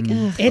up and be like,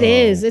 ugh. It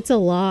is. It's a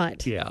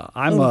lot. Yeah,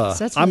 I'm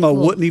that's a really cool.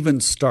 wouldn't even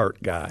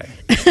start guy.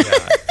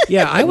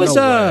 Yeah, I was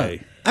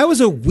way. I was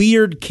a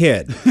weird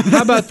kid.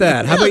 How about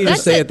that? How about you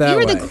just say it that You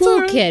were way? the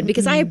cool kid,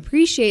 because I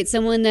appreciate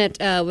someone that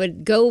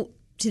would go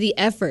to the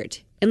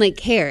effort and like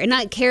care, and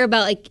not care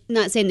about, like,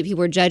 not saying that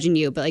people are judging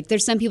you, but like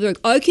there's some people who are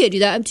like, oh, I can't do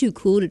that, I'm too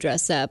cool to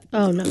dress up.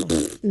 Oh no,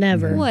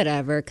 never.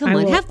 Whatever, come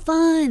on, have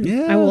fun.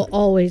 I will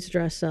always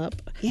dress up.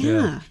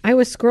 Yeah. I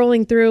was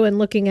scrolling through and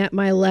looking at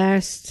my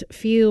last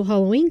few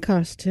Halloween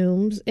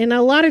costumes, and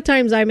a lot of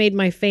times I made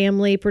my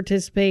family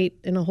participate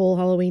in a whole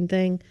Halloween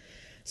thing.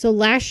 So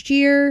last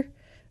year,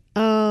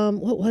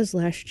 what was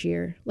last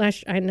year? I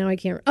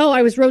can't. Oh,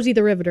 I was Rosie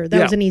the Riveter.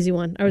 That was an easy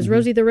one. I was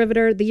Rosie the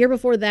Riveter. The year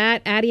before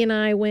that, Addie and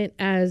I went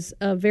as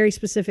a very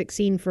specific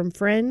scene from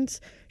Friends.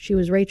 She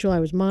was Rachel. I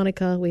was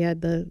Monica. We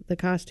had the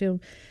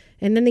costume.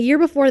 And then the year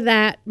before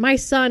that, my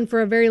son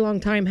for a very long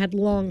time had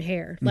long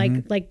hair,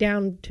 like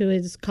down to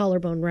his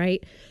collarbone,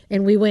 right?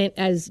 And we went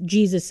as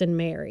Jesus and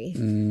Mary.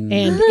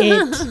 And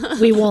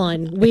we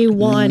won. We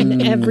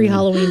won every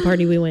Halloween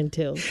party we went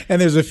to.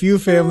 And there's a few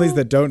families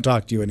that don't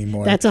talk to you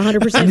anymore. That's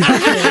 100%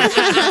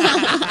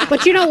 true.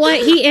 But you know what?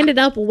 He ended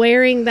up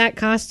wearing that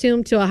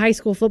costume to a high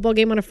school football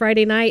game on a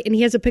Friday night, and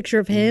he has a picture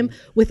of him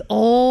with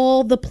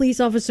all the police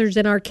officers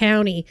in our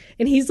county.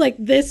 And he's like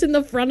this in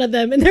the front of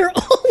them, and they're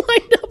all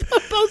lined up on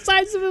both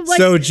sides of him. Like,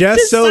 so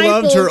Jess so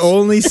loved her disciples.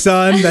 only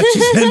son that she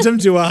sent him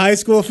to a high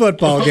school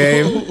football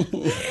game.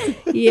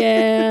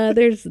 Yeah,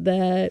 there's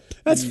that.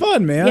 That's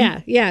fun,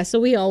 man. Yeah. So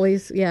we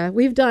always,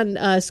 we've done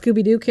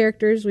Scooby-Doo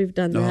characters. We've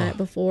done that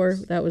before.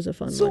 That was a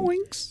fun one.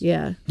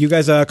 Yeah. You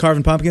guys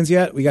carving pumpkins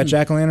yet? We got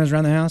jack-o'-lanterns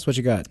around the house. What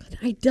you got?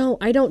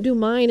 I don't do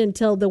mine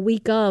until the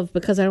week of,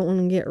 because I don't want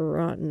to get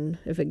rotten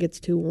if it gets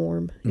too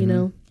warm, you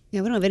know?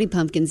 Yeah, we don't have any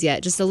pumpkins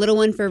yet. Just a little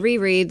one for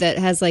Riri that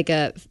has like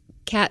a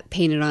cat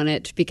painted on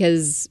it,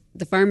 because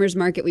the farmer's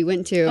market we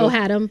went to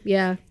had them,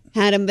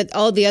 had them, but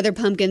all the other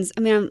pumpkins, I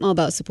mean, I'm all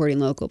about supporting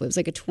local, but it was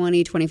like a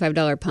 $20,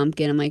 $25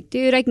 pumpkin. I'm like,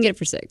 dude, I can get it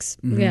for $6.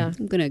 Yeah.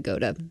 I'm going to go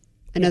to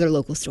another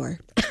local store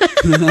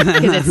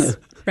because it's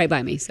right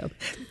by me. So,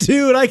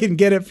 Dude, I can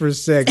get it for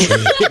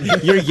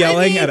 $6. You're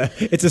yelling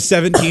it's a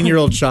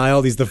 17-year-old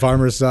child. He's the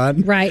farmer's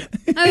son. Right.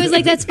 I was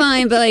like, that's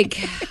fine, but like,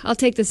 I'll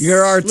take this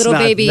Your art's little not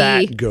baby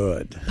that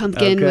good.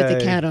 pumpkin with a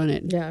Okay. cat on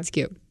it. Yeah. It's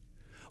cute.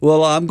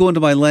 Well, I'm going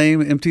to my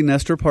lame empty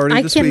nester party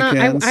this weekend.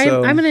 I'm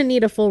so going to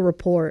need a full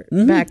report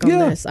back on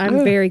this.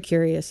 I'm very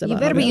curious about it. You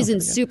better be using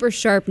super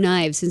sharp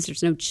knives, since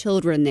there's no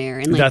children there,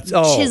 and like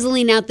That's-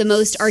 chiseling out the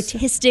most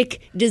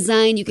artistic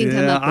design you can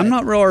come up with. I'm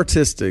not real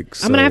artistic.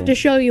 I'm going to have to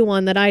show you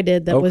one that I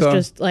did that was Okay.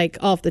 just like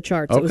off the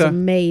charts. It was Okay.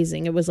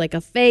 amazing. It was like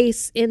a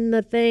face in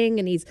the thing,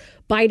 and he's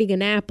biting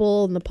an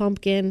apple and the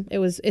pumpkin.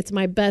 It's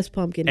my best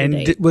pumpkin to And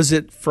date. was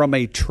it from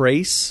a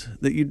trace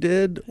that you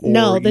did? Or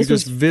No, you this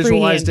just was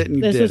visualized freehand. it and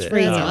you This did was it?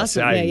 freehand. That's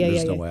awesome.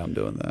 There's no way I'm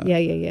doing that. Yeah.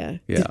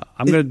 Yeah,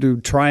 I'm going to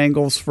do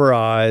triangles for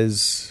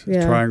eyes,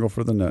 Yeah. triangle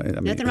for the nose. I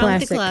mean, Nothing wrong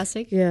with the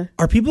classic. Yeah.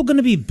 Are people going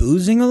to be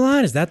boozing a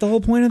lot? Is that the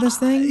whole point of this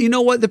thing? you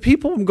know what? The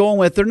people I'm going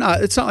with,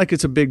 it's not like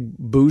it's a big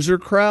boozer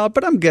crowd,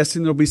 but I'm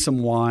guessing there'll be some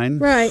wine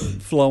Right.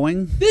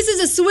 flowing. This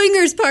is a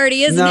swingers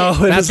party, isn't No,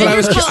 it? That's what I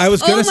was going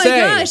to Oh my say.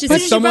 gosh, as soon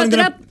as you brought that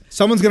up.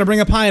 Someone's going to bring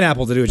a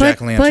pineapple to do a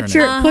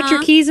jack-o'-lantern. Put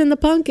your keys in the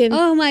pumpkin.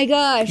 Oh my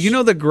gosh. You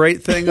know the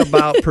great thing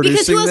about because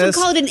producing who else would this?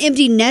 call it an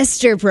empty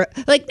nester?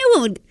 Like, no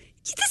one would.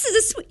 This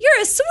is you're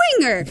a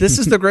swinger. This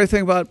is the great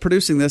thing about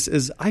producing this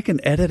is I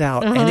can edit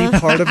out any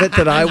part of it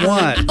that I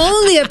want.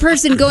 Only a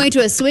person going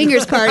to a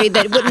swingers party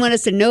that wouldn't want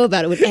us to know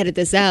about it would edit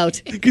this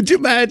out. Could you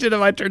imagine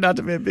if I turned out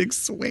to be a big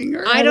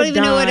swinger? I don't would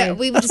even know die. what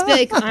we would just be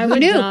like. I who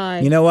would knew?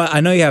 die. You know what? I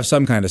know you have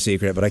some kind of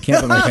secret, but I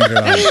can't put my finger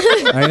on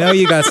it. I know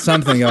you got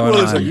something going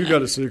on. you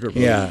got a secret.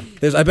 Yeah.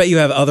 I bet you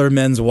have other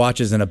men's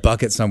watches in a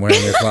bucket somewhere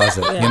in your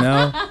closet, you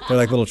know? They're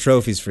like little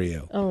trophies for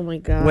you. Oh my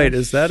god. Wait,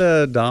 is that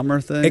a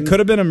Dahmer thing? It could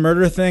have been a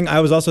murder thing. I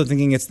was also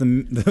thinking it's the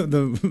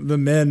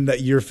men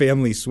that your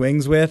family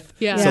swings with.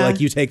 Yeah. So Yeah. like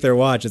you take their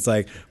watch. It's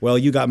like, well,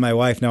 you got my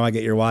wife, now I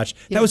get your watch.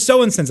 That was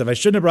so insensitive. I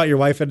shouldn't have brought your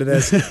wife into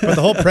this. But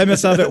the whole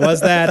premise of it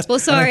was that. Well,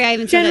 sorry, I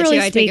even said that to Generally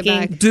you. I take it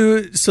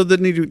speaking. back. So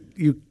then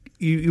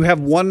you have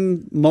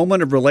one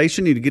moment of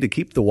relation, you get to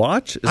keep the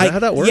watch? Is that how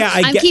that works? Yeah,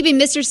 I'm keeping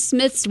Mr.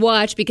 Smith's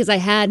watch because I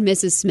had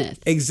Mrs. Smith.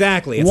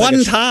 Exactly. It's One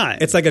like time.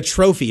 It's like a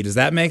trophy. Does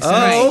that make sense?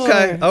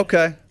 Oh,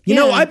 okay. You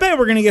know, Yeah. I bet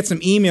we're going to get some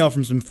email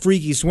from some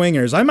freaky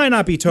swingers. I might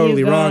not be totally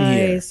You wrong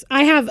here. guys.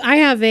 I have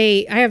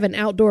an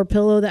outdoor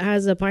pillow that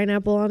has a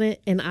pineapple on it,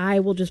 and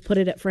I will just put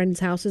it at friends'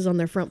 houses on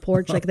their front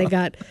porch, like they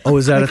got. Oh,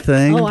 is that a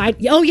thing?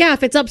 Oh yeah,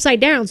 if it's upside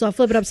down, so I'll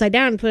flip it upside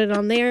down and put it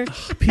on there.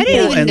 People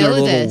didn't even and their know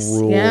little this.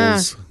 rules. Yeah.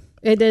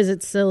 It is.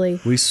 It's silly.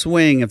 We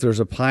swing if there's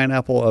a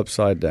pineapple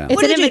upside down. It's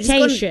What an did you just go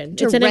invitation.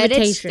 to It's an Reddit,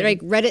 invitation.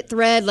 like Reddit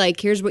thread, like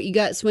here's what you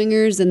got,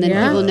 swingers, and then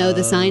people know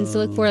the signs to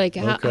look for. Like,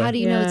 how do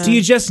you know? It's Do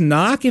you just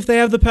knock if they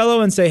have the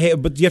pillow and say, "Hey,"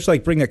 but do you have to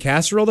like bring a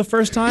casserole the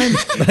first time?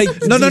 Like,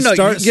 No.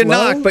 start You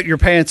slow? knock, but your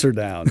pants are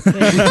down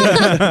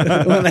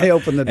when they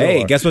open the door.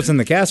 Hey, guess what's in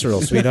the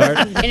casserole, sweetheart?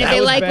 and if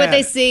they like what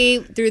they see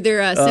through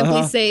their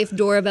Simply Safe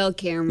doorbell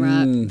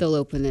camera, they'll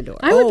open the door.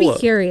 I would be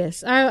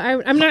curious.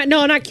 I'm not.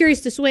 No, I'm not curious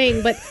to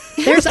swing, but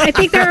I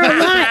think there are a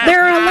lot.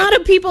 There are a lot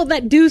of people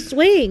that do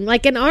swing.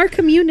 Like in our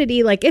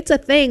community, like it's a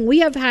thing. We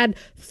have had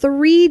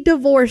 3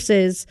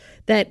 divorces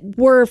that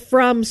were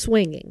from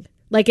swinging.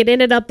 Like they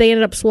ended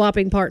up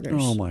swapping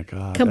partners. Oh my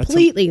God!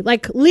 Completely,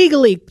 like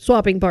legally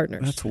swapping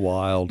partners. That's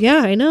wild. Yeah,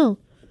 I know.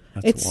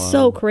 It's wild.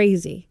 so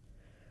crazy.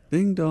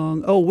 Ding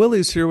dong! Oh,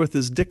 Willie's here with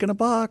his dick in a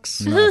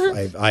box. No,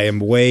 I am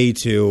way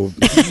too.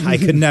 I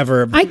could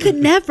never. I could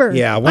never.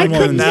 Yeah, I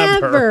could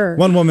never.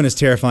 One woman is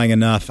terrifying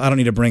enough. I don't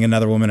need to bring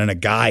another woman and a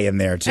guy in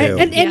there too.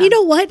 And you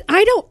know what?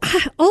 I don't.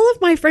 All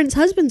of my friends'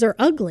 husbands are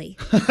ugly.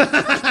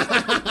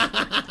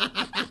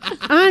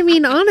 I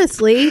mean,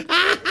 honestly,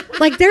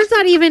 like there's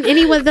not even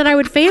anyone that I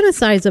would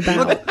fantasize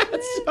about.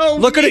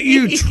 Looking at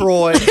you,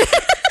 Troy.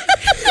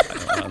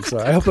 I'm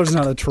sorry. I hope there's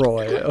not a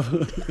Troy.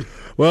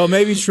 Well,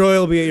 maybe Troy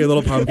will be at your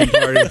little pumpkin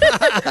party.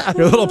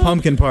 Your little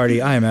pumpkin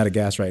party. I am out of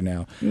gas right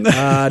now.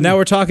 Now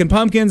we're talking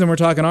pumpkins, and we're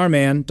talking our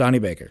man, Donnie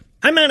Baker.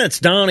 Hey, man, it's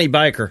Donnie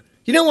Baker.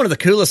 You know, one of the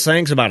coolest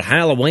things about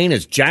Halloween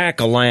is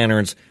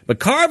jack-o'-lanterns. But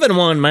carving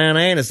one, man,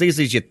 ain't as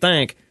easy as you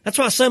think. That's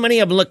why so many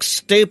of them look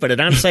stupid,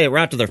 and I'd say it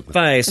right to their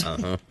face.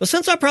 But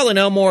since I probably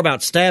know more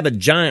about stabbing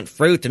giant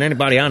fruit than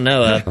anybody I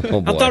know of,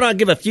 I thought I'd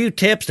give a few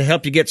tips to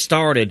help you get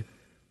started.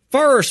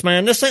 First,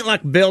 man, this ain't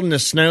like building a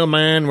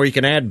snowman where you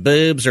can add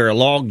boobs or a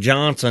log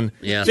Johnson.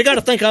 Yeah. So you got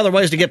to think other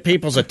ways to get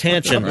people's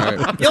attention.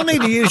 You'll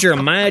need to use your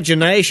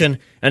imagination,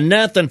 and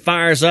nothing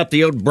fires up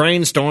the old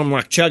brainstorm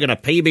like chugging a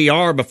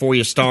PBR before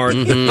you start.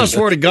 I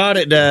swear to God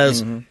it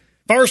does.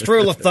 First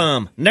rule of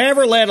thumb,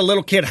 never let a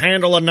little kid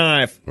handle a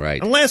knife.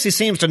 Right. Unless he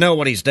seems to know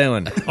what he's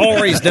doing.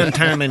 Or he's done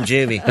time in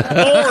juvie.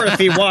 Or if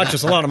he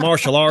watches a lot of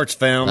martial arts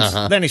films,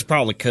 then he's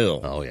probably cool.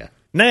 Oh, yeah.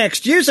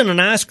 Next, using an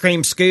ice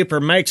cream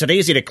scooper makes it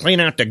easy to clean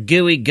out the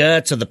gooey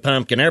guts of the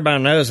pumpkin.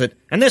 Everybody knows it.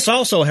 And this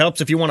also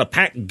helps if you want to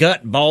pack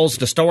gut balls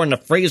to store in the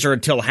freezer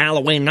until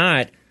Halloween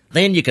night.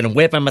 Then you can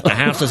whip them at the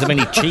houses of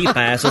any cheap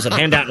asses and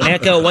hand out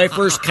Necco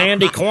wafers,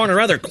 candy corn, or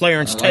other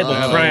clearance table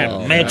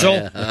crap,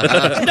 Mitchell.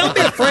 Don't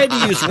be afraid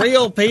to use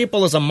real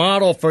people as a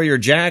model for your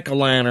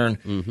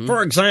jack-o'-lantern.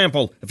 For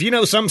example, if you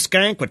know some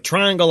skank with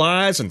triangle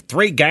eyes and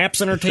 3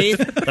 gaps in her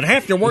teeth, but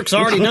half your work's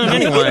already done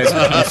anyways.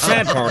 The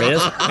sad part is,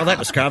 well, that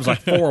describes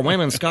like 4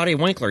 women Scotty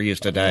Winkler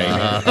used to date.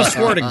 I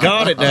swear to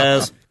God it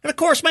does. And of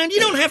course, man, you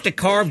don't have to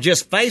carve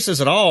just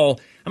faces at all.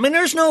 I mean,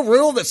 there's no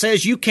rule that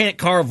says you can't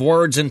carve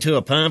words into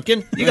a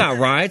pumpkin. You got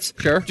rights.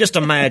 Sure. Just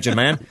imagine,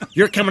 man.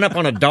 You're coming up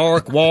on a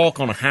dark walk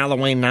on a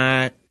Halloween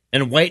night,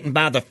 and waiting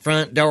by the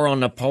front door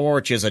on the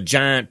porch is a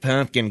giant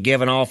pumpkin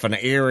giving off an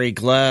eerie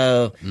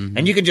glow.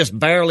 And you can just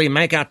barely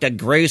make out the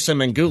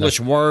gruesome and ghoulish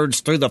words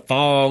through the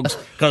fogs,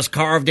 because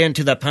carved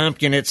into the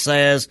pumpkin it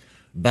says,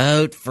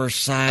 "Boat for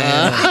sale."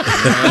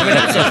 I mean,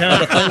 that's the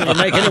kind of thing that would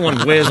make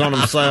anyone whiz on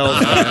themselves.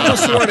 I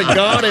swear to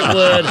God it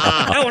would.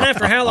 Oh, and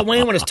after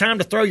Halloween, when it's time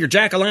to throw your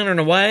jack-o'-lantern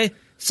away,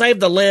 save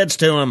the lids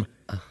to them.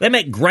 They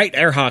make great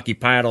air hockey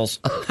paddles.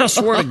 I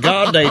swear to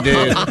God they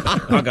do.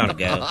 I gotta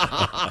go.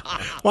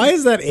 Why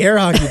is that air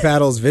hockey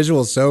paddles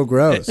visual so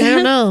gross? I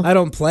don't know. I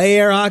don't play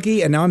air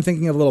hockey, and now I'm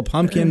thinking of little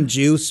pumpkin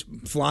juice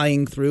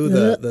flying through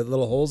the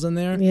little holes in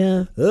there. Yeah.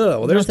 Ugh,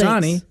 well, there's No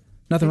Donnie. thanks.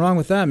 Nothing wrong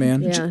with that,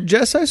 man. Yeah.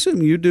 Jess, I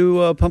assume you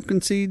do pumpkin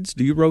seeds.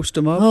 Do you roast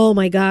them up? Oh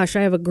my gosh,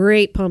 I have a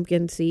great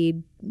pumpkin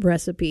seed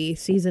recipe,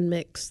 season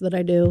mix that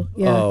I do.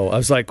 Yeah. Oh, I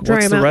was like, Dry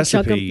what's 'em the out and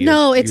chuck 'em. recipe?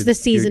 No, it's the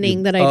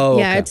seasoning that I. Oh,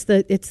 yeah,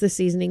 okay. it's the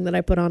seasoning that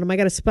I put on them. I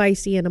got a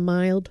spicy and a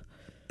mild.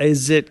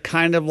 Is it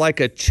kind of like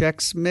a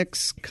Chex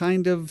Mix,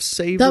 kind of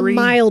savory? The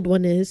mild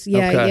one is,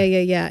 yeah,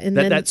 Okay. yeah. And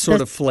That- then that sort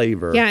the- of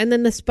flavor. Yeah, and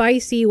then the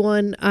spicy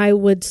one, I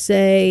would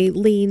say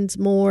leans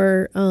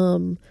more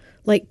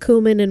like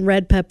cumin and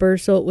red pepper,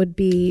 so it would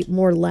be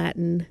more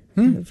Latin.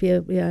 If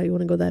you want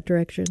to go that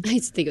direction. I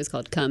used to think it was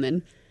called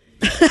cumin.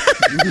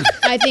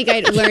 I think I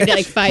learned it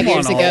like 5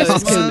 years ago. It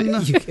was cumin.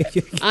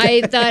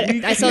 I thought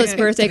I saw this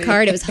birthday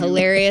card. It was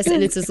hilarious,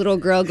 and it's this little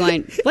girl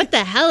going, "What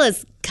the hell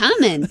is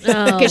cumin?"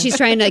 Because she's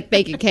trying to like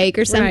bake a cake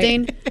or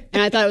something.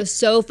 And I thought it was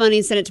so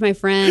funny. Sent it to my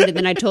friend, and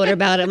then I told her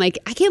about it. I'm like,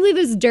 I can't believe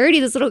it's dirty.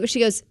 This little. She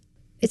goes,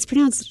 "It's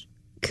pronounced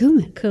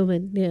cumin."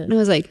 Cumin, yeah. And I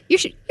was like, "You're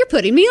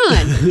putting me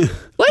on."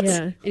 What?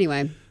 Yeah.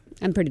 Anyway,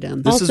 I'm pretty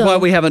dumb. This is Also- why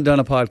we haven't done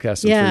a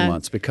podcast in Yeah. 3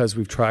 months, because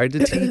we've tried to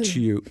teach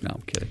you. No,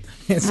 I'm kidding.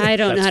 I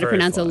don't know That's how to very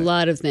pronounce funny. a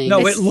lot of things.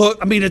 No,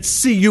 it's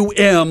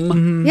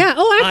C-U-M. Yeah.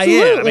 Oh, I am. I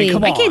mean, absolutely.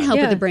 come I can't help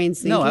Yeah. with the brain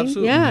thinking. No,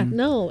 absolutely. Yeah,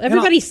 no.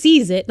 Everybody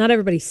sees it. Not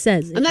everybody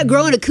says it. I'm not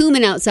growing a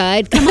cumin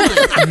outside. Come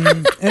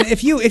on. And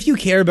if you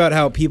care about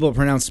how people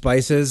pronounce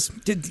spices,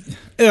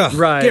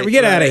 Right,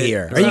 get out of right.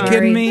 here. Are you Sorry.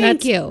 kidding me?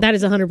 Thank you. That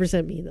is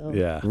 100% me, though.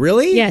 Yeah.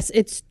 Really? Yes,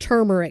 it's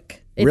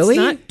turmeric. It's Really?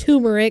 not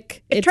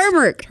turmeric. It's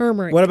turmeric.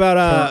 Turmeric. What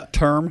about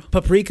term?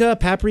 paprika?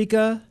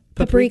 Paprika?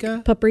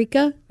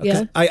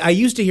 Yeah. I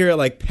used to hear it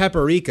like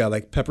paprika,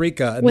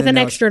 and With then an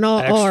now extra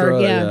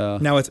R, yeah.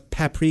 Now it's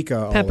paprika.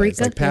 Always,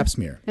 Paprika, like pap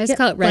smear. I just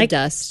call it red like-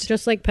 dust.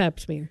 Just like pap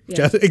smear. Yeah.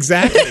 Just,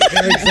 exactly.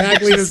 They're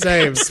exactly the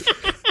same.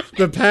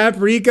 The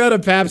paprika to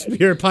pap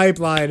smear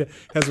pipeline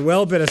has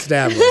well been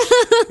established.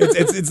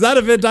 It's not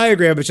a Venn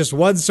diagram. It's just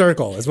one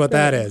circle is what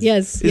that is.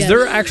 Yes. Is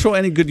there actual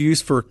any good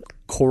use for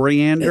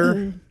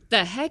coriander?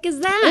 The heck is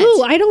that?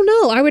 Oh, I don't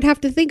know. I would have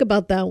to think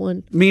about that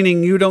one.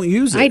 Meaning you don't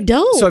use it. I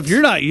don't. So if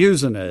you're not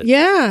using it,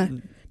 Yeah.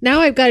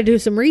 Now I've got to do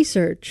some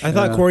research. I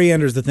thought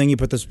coriander is the thing you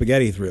put the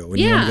spaghetti through when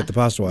you want to Yeah. get the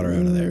pasta water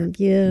out of there.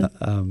 Yeah.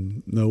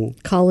 no.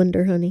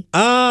 Colander, honey.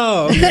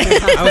 Oh, okay.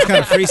 I was kind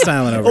of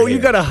freestyling over Oh, here.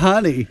 you got a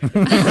honey.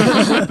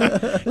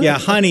 Yeah,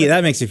 honey,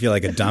 that makes you feel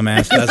like a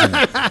dumbass, doesn't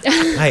it?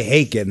 I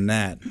hate getting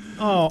that.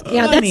 Oh,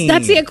 Yeah, honey.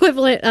 that's the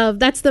equivalent of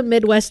that's the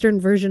Midwestern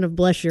version of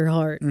bless your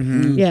heart.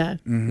 Mm-hmm. Yeah.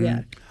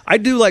 Yeah. I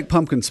do like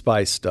pumpkin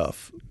spice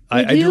stuff.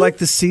 I do do? like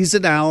the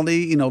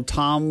seasonality. You know,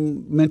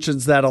 Tom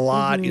mentions that a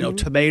lot. You know,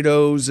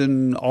 tomatoes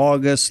in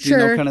August, you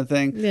know, Sure. kind of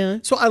thing. Yeah.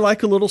 So I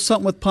like a little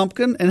something with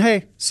pumpkin. And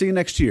hey, see you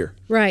next year.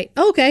 Right.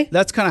 Okay.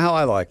 That's kind of how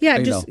I like. Yeah,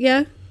 you just know.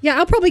 yeah. Yeah,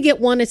 I'll probably get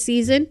one a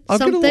season. I'll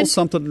something. get a little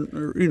something.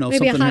 Or, you know,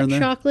 Maybe a something here hot and there.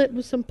 chocolate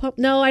with some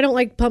No, I don't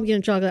like pumpkin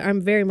and chocolate.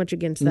 I'm very much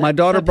against that. My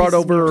daughter That brought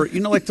pisses me over, off. you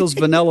know, like those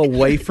vanilla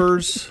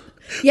wafers.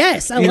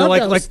 Yes, I you know,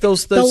 love like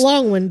those the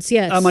long ones.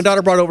 Yes. My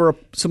daughter brought over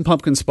some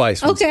pumpkin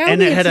spice ones. Okay, I'll and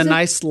be it had a interested.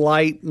 nice,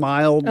 light,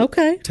 mild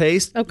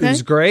taste. Okay. It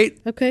was great.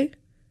 Okay.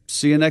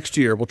 See you next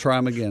year. We'll try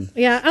them again.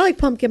 Yeah, I like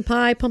pumpkin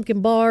pie,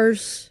 pumpkin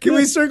bars. Can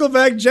we circle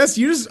back, Jess?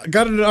 You just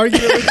got in an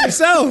argument with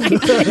yourself. You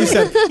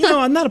said,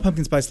 I'm not a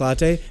pumpkin spice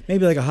latte.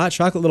 Maybe like a hot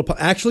chocolate little.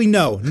 Actually,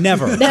 no,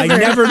 never. I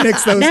never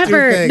mix those two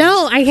things.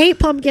 No, I hate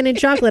pumpkin and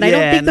chocolate. I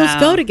don't Yeah, think those no,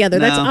 go together.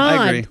 That's no, odd.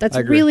 I agree. That's I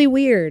agree. really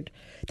weird.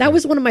 That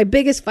was one of my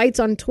biggest fights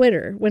on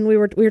Twitter when we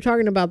were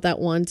talking about that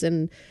once,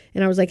 and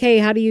I was like, hey,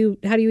 how do you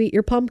eat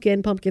your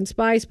pumpkin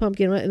spice,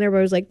 pumpkin? And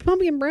everybody was like,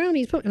 pumpkin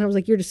brownies, and I was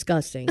like, you're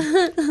disgusting.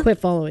 Quit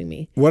following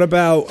me. What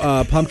about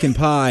pumpkin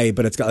pie,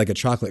 but it's got like a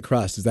chocolate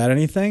crust? Is that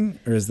anything,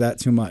 or is that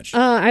too much?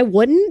 I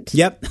wouldn't.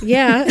 Yep.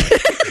 Yeah.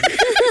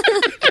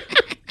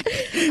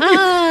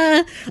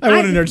 I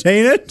won't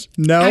entertain it.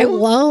 No, I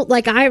won't.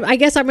 Like I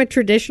guess I'm a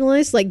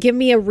traditionalist. Like, give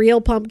me a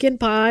real pumpkin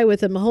pie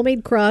with a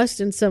homemade crust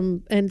and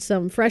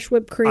some fresh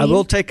whipped cream. I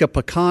will take a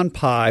pecan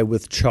pie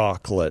with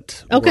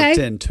chocolate Okay. worked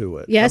into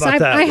it. Yes, How about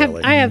that, I have.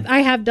 Lily? I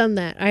have done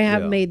that. I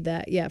have made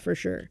that. Yeah, for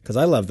sure. because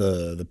I love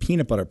the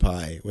peanut butter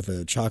pie with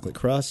a chocolate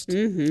crust. I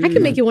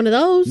can make you one of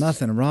those.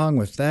 Nothing wrong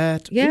with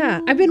that.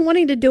 Yeah, I've been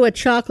wanting to do a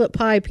chocolate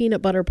pie,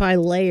 peanut butter pie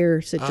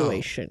layer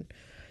situation.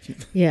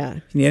 Yeah.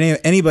 Need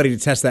anybody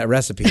to test that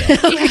recipe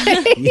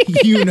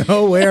out. You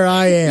know where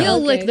I am.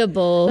 You'll lick the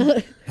bowl.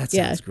 That sounds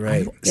Yeah.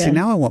 great. Yeah. See,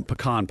 now I want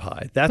pecan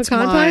pie. That's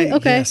Pecan my pie?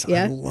 Okay, Yes,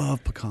 yeah. I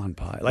love pecan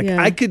pie. Like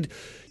Yeah.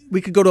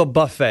 we could go to a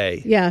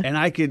buffet. Yeah. And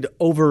I could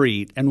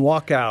overeat and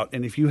walk out.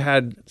 And if you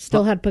had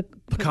Still had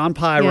pecan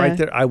pie yeah. right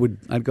there,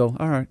 I'd go,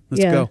 all right,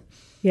 let's Yeah. go.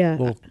 Yeah.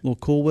 Little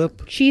Cool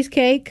Whip.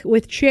 Cheesecake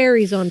with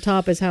cherries on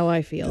top is how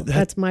I feel.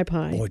 That's my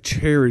pie. Boy,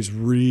 cherries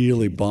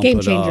really bump Game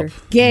it changer.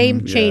 up.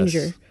 Game Yes.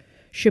 changer.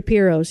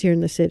 Shapiro's here in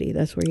the city.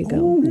 That's where you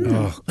go.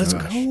 Oh, Let's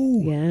gosh.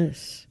 go.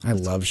 Yes. I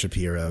love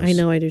Shapiro's. I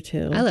know I do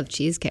too. I love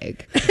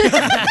cheesecake.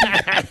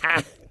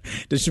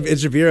 At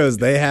Shapiro's,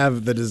 they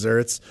have the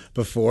desserts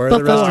before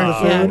the rest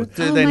of the yeah. food.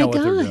 They Oh know my what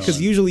they're doing. gosh.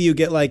 Because usually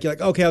you're like,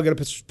 okay, I'll get a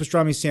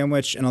pastrami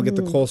sandwich and I'll get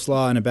the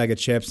coleslaw and a bag of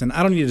chips, and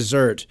I don't need a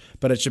dessert.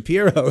 But at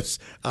Shapiro's,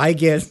 I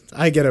get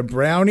a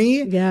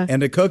brownie Yeah.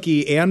 and a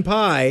cookie and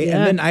pie, Yeah.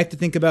 and then I have to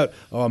think about,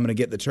 I'm going to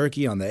get the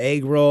turkey on the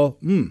egg roll.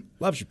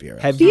 Love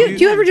Shapiro's. Have Do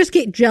you ever just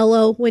get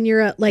Jello when you're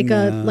at like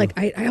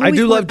I always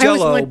do love want, I always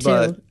Jell-O, want to.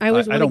 but I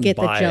always I want to don't get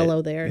the buy Jello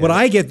it. there. What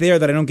I get there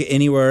that I don't get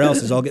anywhere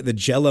else is I'll get the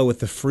Jello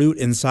with the fruit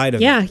inside of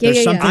Yeah, it. yeah, There's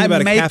yeah, something yeah.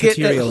 about a make it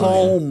cafeteria at line.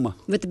 home.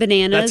 With the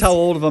bananas. That's how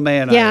old of a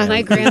man Yeah. I am.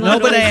 My grandma No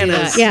would always do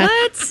bananas. that. Yeah.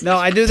 What? No,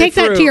 I do Take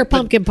the that fruit, to your but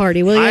pumpkin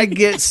party, will you? I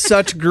get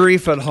such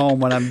grief at home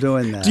when I'm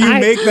doing that. Do you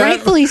make that?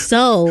 Rightfully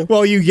so.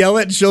 Well, you yell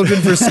at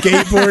children for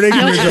skateboarding.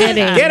 No and you're kidding.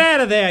 Get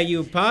out of there,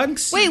 you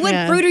punks! Wait, what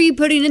Yeah. fruit are you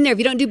putting in there if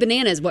you don't do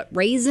bananas? What,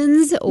 raisins?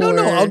 Or...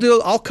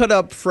 No, I'll cut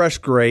up fresh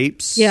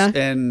grapes Yeah.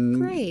 and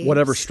Grapes.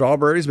 whatever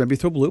strawberries, maybe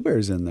throw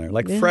blueberries in there,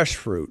 like fresh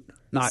fruit.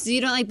 Not So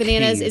you don't like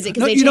bananas? canned. Is it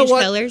because No, they you know change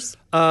what? colors?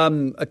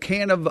 A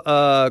can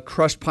of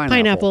crushed pineapple.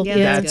 Pineapple, Yeah,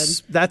 yeah.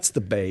 That's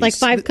the base. Like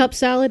 5-cup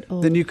salad.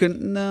 Oh. Then you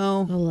can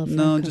love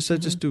no, 5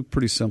 just do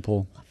pretty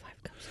simple.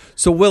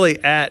 So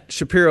Willie at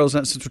Shapiro's,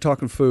 since we're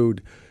talking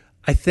food,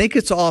 I think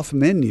it's off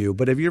menu.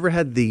 But have you ever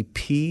had the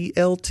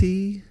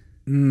PLT?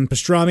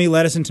 Pastrami,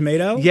 lettuce, and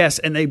tomato. Yes,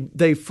 and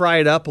they fry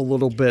it up a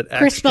little bit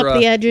Crisp extra, up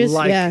the edges,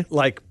 like, yeah.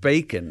 like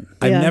bacon.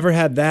 I've Yeah. never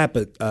had that,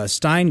 but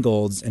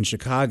Steingolds in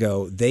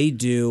Chicago, they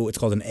do, it's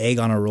called an egg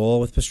on a roll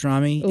with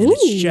pastrami, and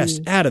it's Ooh.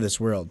 just out of this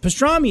world.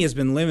 Pastrami has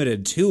been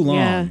limited too long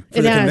Yeah, for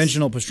it the has.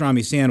 conventional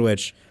pastrami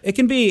sandwich. It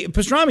can be,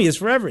 pastrami is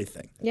for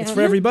everything. Yeah. It's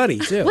for everybody,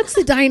 too. What's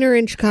the diner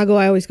in Chicago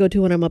I always go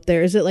to when I'm up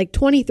there? Is it like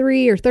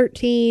 23 or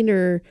 13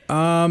 or?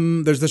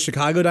 There's the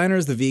Chicago Diner,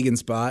 is the vegan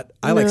spot.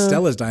 I like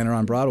Stella's Diner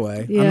on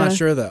Broadway. I'm not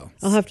sure, though.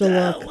 I'll have to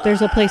look.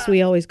 There's a place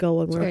we always go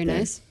when we're Very up there.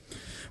 nice.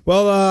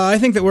 Well, I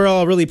think that we're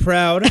all really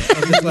proud of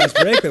this last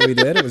break that we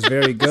did. It was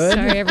very good.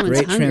 Sorry, everyone's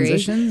Great hungry.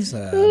 transitions.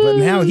 But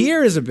now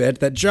here is a bit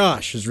that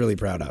Josh is really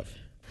proud of.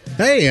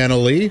 Hey,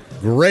 Annalee.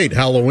 Great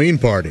Halloween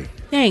party.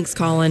 Thanks,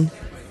 Colin.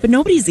 But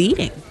nobody's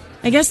eating.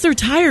 I guess they're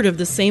tired of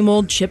the same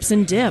old chips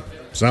and dip.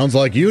 Sounds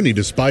like you need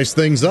to spice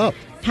things up.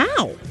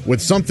 How?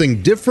 With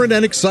something different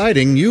and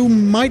exciting you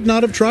might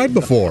not have tried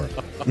before.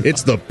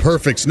 It's the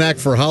perfect snack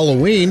for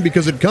Halloween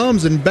because it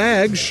comes in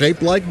bags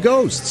shaped like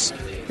ghosts.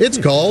 It's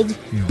called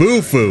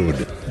Boo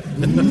Food.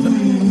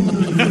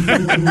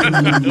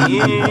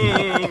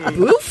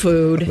 Boo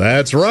Food?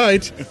 That's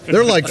right.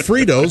 They're like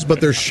Fritos,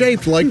 but they're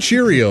shaped like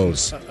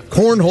Cheerios.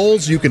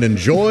 Cornholes you can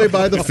enjoy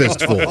by the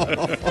fistful.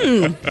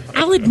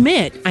 I'll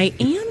admit, I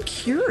am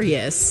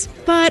curious,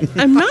 but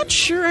I'm not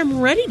sure I'm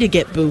ready to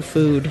get Boo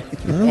Food.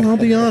 Well, I'll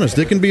be honest,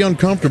 it can be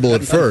uncomfortable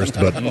at first,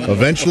 but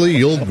eventually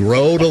you'll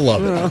grow to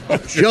love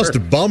it.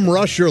 Just bum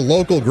rush your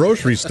local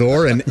grocery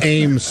store and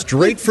aim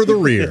straight for the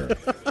rear.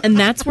 And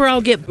that's where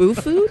I'll get Boo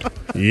Food?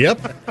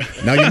 Yep.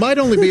 Now, you might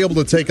only be able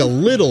to take a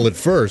little at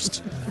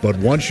first, but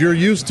once you're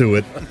used to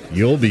it,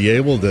 you'll be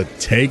able to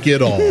take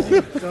it all.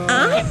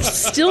 I'm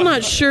still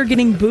not sure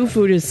getting Boo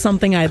Food is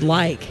something I'd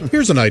like.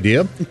 Here's an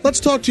idea. Let's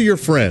talk to your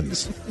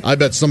friends. I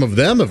bet some of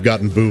them have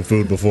gotten Boo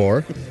Food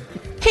before.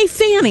 Hey,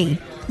 Fanny,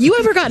 you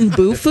ever gotten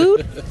Boo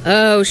Food?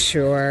 Oh,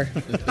 sure.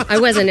 I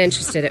wasn't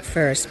interested at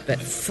first,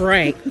 but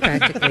Frank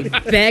practically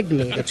begged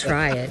me to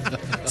try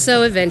it.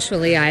 So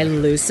eventually I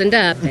loosened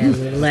up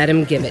and let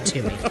him give it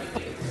to me.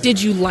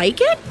 Did you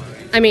like it?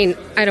 I mean,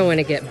 I don't want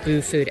to get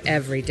Boo Food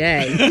every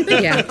day,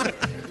 but yeah.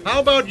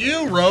 How about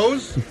you,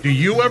 Rose? Do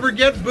you ever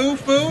get Boo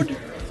Food?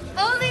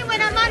 Only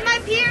when I'm on my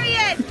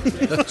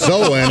period.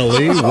 So,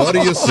 Annalee, what do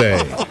you say?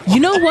 You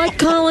know what,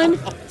 Colin?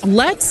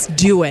 Let's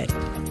do it.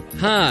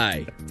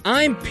 Hi,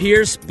 I'm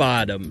Pierce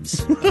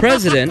Bottoms,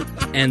 President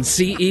and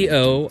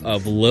CEO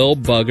of Lil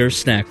Bugger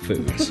Snack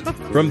Foods.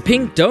 From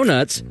pink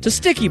donuts to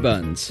sticky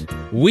buns,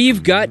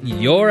 we've got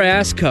your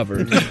ass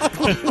covered.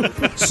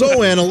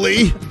 So,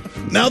 Annalee,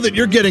 now that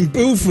you're getting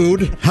Boo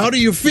Food, how do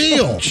you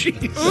feel?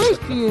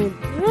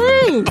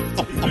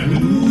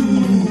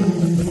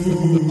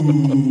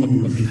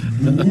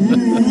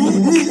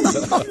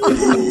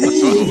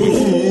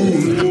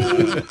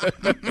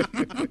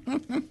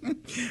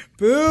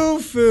 Boo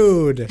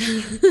Food.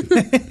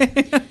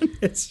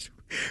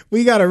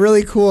 We got a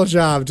really cool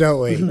job,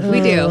 don't we?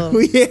 We do.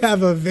 We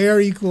have a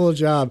very cool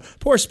job.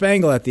 Poor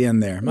Spangle at the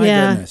end there. My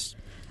goodness.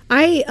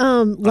 I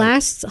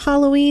last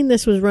Halloween,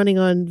 this was running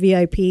on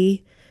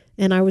VIP,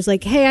 and I was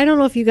like, "Hey, I don't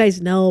know if you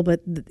guys know,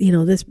 but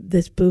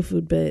this Boo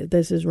Food bit,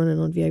 this is running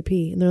on VIP."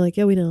 And they're like,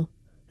 "Yeah, we know."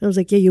 And I was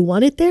like, "Yeah, you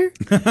want it there?"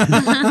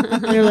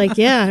 And they're like,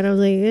 "Yeah," and I was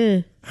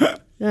like,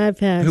 "I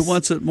pass." Who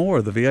wants it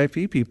more? The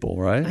VIP people,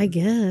 right? I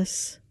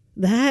guess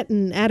that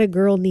and add a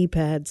girl knee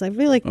pads. I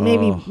feel like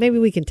maybe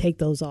we can take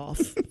those off.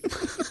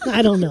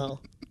 I don't know.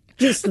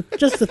 Just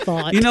a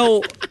thought.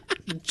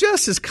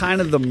 Jess is kind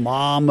of the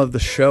mom of the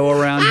show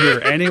around here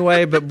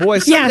anyway, but boy,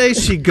 some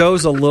days she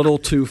goes a little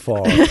too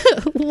far.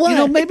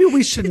 Maybe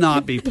we should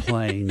not be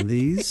playing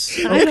these.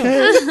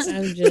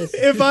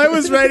 If I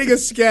was writing a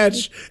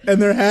sketch and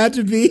there had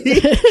to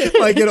be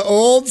like an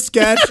old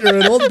sketch or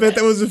an old bit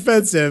that was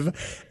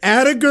offensive,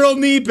 add a girl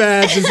knee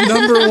pads is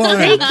number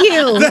one.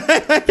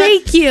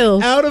 Thank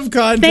you. Out of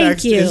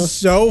context is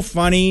so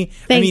funny.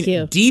 Thank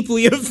you.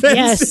 Deeply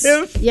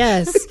offensive.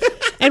 Yes.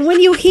 And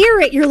when you hear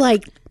it, you're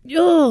like,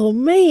 oh,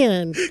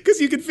 man.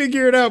 Because you can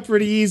figure it out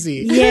pretty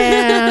easy.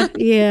 Yeah.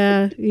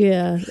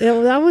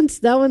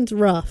 That one's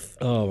rough.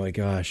 Oh, my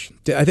gosh.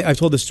 I think I've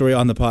told this story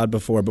on the pod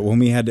before, but when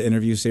we had to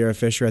interview Sarah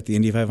Fisher at the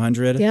Indy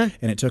 500, and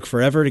it took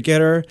forever to get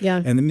her,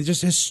 and then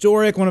just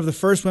historic, one of the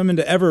first women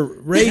to ever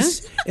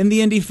race in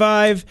the Indy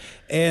 5,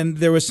 and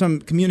there was some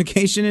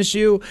communication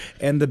issue,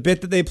 and the bit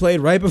that they played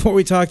right before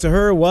we talked to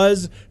her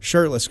was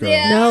Shirtless Girl.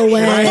 Yeah. No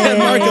way. And I had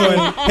Mark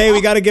going, hey,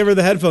 we got to give her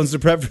the headphones to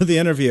prep for the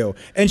interview.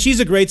 And she's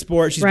a great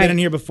sport. She's been in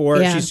here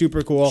before. Yeah. She's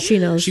super cool. She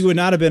knows. She would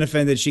not have been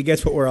offended. She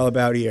gets what we're all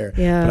about here.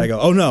 Yeah. But I go,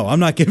 oh, no, I'm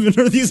not giving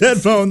her these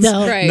headphones.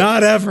 No. Right.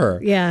 Not ever.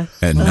 Yeah.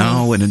 And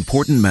now an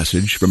important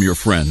message from your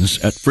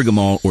friends at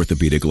Frigamall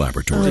Orthopedic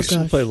Laboratories.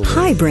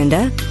 Hi,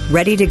 Brenda.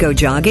 Ready to go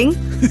jogging?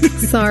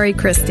 Sorry,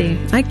 Christy.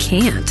 I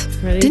can't.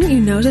 Ready? Didn't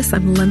you notice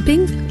I'm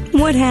limping?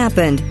 What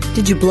happened?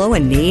 Did you blow a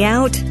knee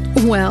out?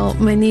 Well,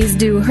 my knees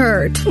do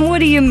hurt. What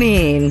do you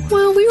mean?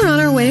 Well, we were on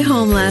our way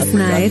home last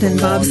night, and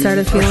Bob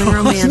started feeling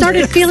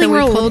romantic. So we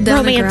pulled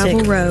down a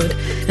gravel road.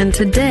 And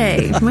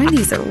today, my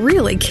knees are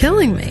really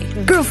killing me.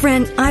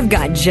 Girlfriend, I've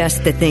got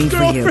just the thing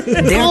for you.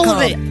 They're All of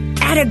called it.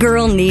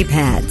 Attagirl knee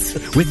pads.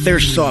 With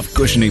their soft,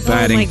 cushiony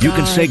padding, you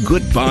can say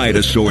goodbye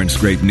to sore and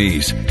scraped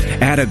knees.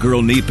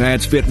 Attagirl knee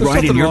pads fit There's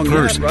right in nothing your wrong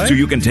purse, with that, right? so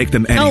you can take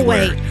them Oh,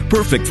 anywhere. wait.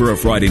 Perfect for a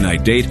Friday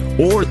night date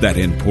or that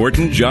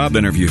important job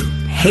interview.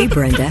 Hey,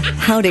 Brenda,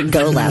 how'd it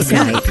go last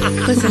night?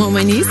 Listen, well,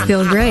 my knees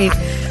feel great.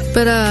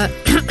 But,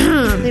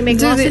 they make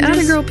do the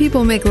lozenges? Attagirl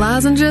people make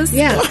lozenges?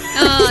 Yeah.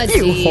 Oh,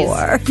 You jeez.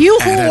 whore. You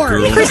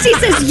Attagirl. whore. Christy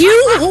says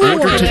you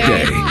Order whore.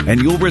 today,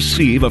 and you'll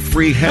receive a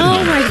free head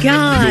Oh, helmet. my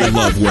God. You'll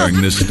love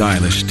wearing this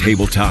stylish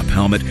tabletop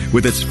helmet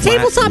with its flat,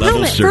 Tabletop level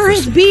helmet for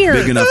surface, his beer.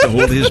 big enough to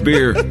hold his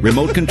beer,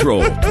 remote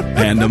control,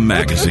 and a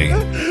magazine.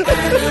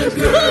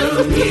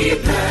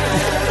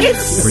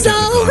 It's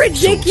so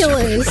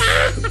ridiculous.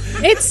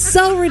 It's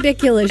so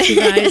ridiculous, you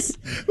guys.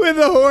 With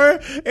the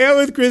whore and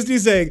with Christy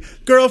saying,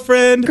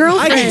 girlfriend,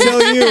 I can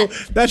tell you,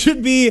 that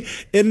should be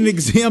in an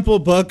example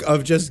book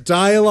of just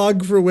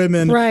dialogue for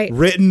women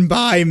written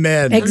by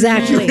men.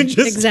 Exactly. You can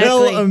just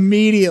tell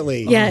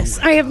immediately. Yes.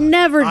 I have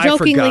never I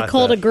jokingly forgot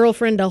called that. a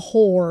girlfriend a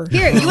whore.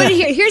 Here, you want to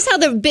hear? Here's how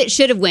the bit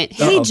should have went.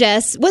 Hey, Uh-oh.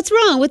 Jess, what's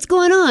wrong? What's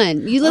going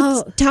on? You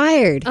look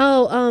tired.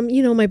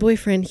 You know, my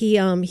boyfriend, he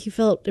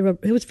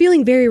was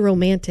feeling very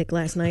romantic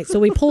last night, so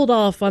we pulled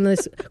off on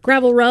this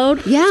gravel road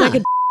Yeah. so I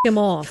could him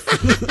off.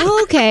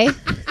 Oh, okay.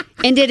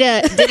 And did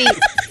he?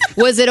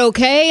 Was it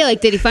okay?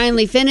 Like, did he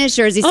finally finish,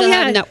 or is he still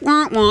having that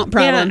wah problem?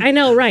 Yeah, I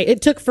know, right?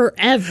 It took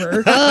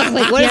forever. Ugh,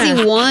 like, what does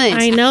he want?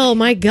 I know,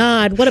 my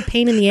God, what a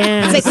pain in the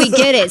ass. It's like, we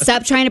get it.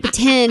 Stop trying to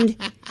pretend.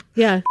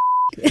 Yeah.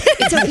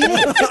 It's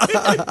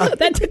okay.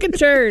 That took a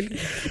turn.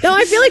 No,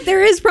 I feel like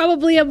there is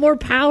probably a more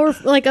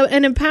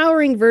an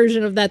empowering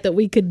version of that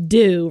we could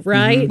do,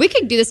 right? We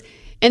could do this.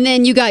 And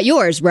then you got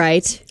yours,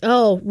 right?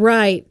 Oh,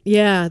 right.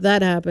 Yeah,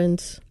 that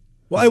happened.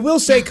 Well, I will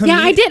say, yeah,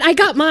 I did. I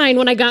got mine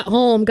when I got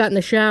home, got in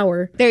the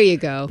shower. There you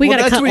go. We got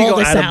to cut all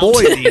this out.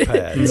 Attaboy knee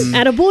pads.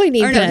 Attaboy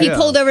knee Or no, pads. he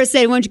pulled over and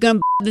said, "Why don't you go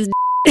and this?"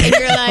 And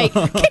you're like,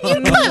 "Can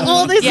you cut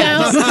all this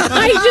Yes. out?"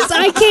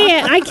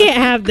 I can't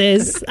have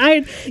this.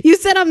 You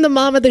said I'm the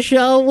mom of the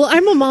show. Well,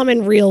 I'm a mom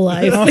in real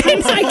life.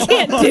 I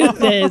can't do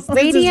this.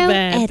 Radio this is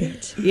bad.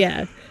 edit.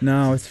 Yeah.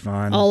 No, it's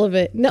fun. All of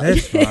it. No,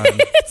 It's fun.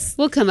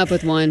 We'll come up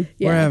with one.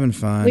 We're having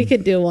fun. We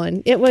could do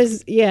one. It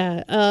was,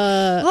 yeah.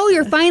 Oh,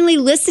 you're finally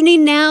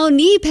listening now.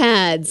 Knee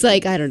pads.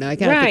 Like, I don't know. I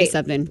gotta think of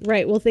something.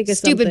 Right. We'll think of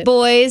Stupid something.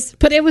 boys.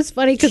 But it was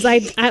funny because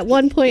at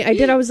one point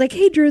I was like,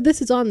 "Hey, Drew,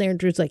 this is on there," and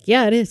Drew's like,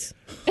 "Yeah, it is."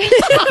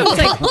 I was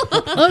like,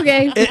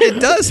 "Okay." It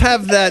does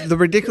have the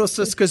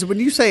ridiculousness because when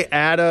you say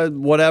 "atta"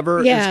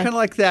 whatever, Yeah. it's kind of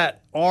like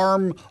that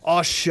arm.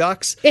 Aw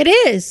shucks. It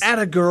is.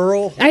 Atta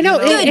girl. I know.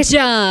 Good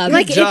job.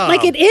 Like Good job.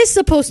 like it is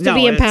supposed to No,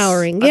 be it's-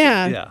 empowering.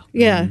 Yeah.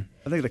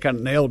 I think they kind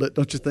of nailed it,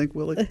 don't you think,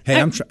 Willie?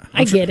 Hey,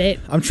 I get it.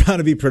 I'm trying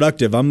to be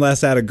productive. I'm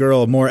less at a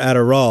girl, more at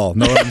a raw.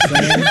 Know what I'm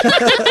saying?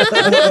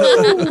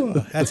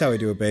 That's how we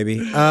do it,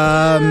 baby.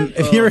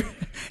 If you're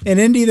in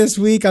Indy this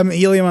week, I'm at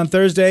Helium on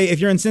Thursday.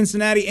 If you're in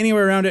Cincinnati,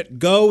 anywhere around it,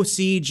 go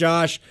see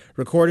Josh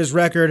record his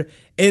record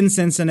in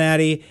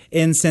Cincinnati,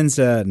 as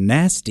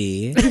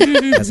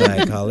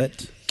I call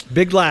it.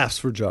 Big laughs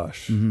for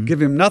Josh.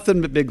 Give him nothing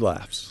but big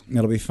laughs.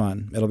 It'll be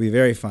fun. It'll be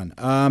very fun.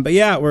 But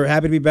yeah, we're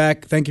happy to be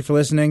back. Thank you for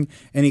listening.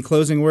 Any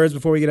closing words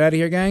before we get out of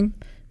here, gang?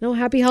 No,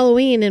 happy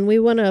Halloween, and we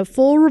want a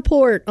full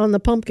report on the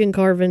pumpkin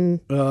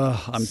carving.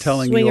 I'm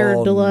telling Swinger you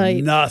all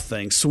delight.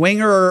 nothing.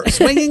 Swinging or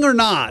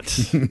not.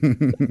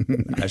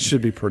 That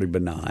should be pretty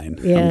benign,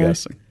 Yeah. I'm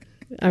guessing.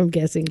 I'm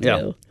guessing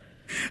too.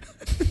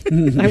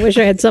 Yeah. I wish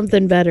I had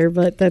something better,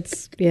 but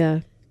that's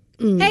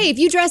Hey, if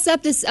you dress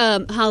up this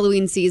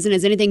Halloween season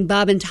as anything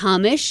Bob and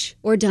Tomish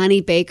or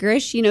Donnie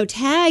Bakerish,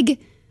 tag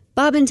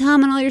Bob and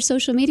Tom on all your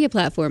social media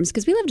platforms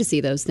because we love to see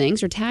those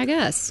things, or tag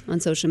us on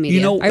social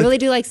media. I really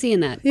do like seeing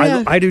that.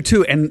 I do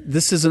too. And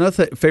this is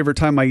another favorite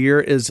time of year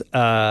is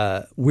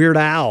Weird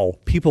Al.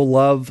 People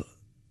love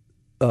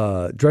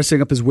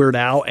dressing up as Weird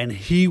Al, and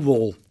he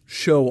will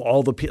show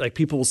all the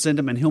people will send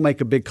him, and he'll make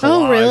a big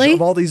collage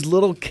of all these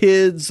little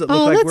kids that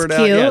look like that's Weird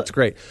Al. cute. Yeah, it's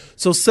great.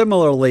 So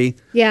similarly,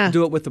 Yeah.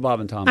 do it with the Bob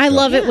and Tom. I show.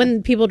 love it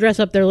when people dress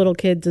up their little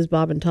kids as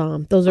Bob and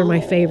Tom. Those are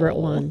my favorite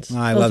ones.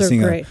 I Those love are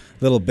seeing great.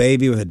 a little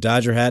baby with a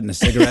Dodger hat and a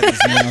cigarette in his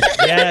mouth.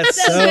 Yes.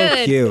 So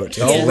good. cute.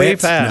 Don't Lit.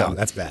 leave out. No,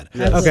 that's bad.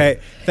 Okay.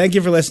 Thank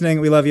you for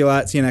listening. We love you a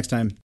lot. See you next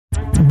time.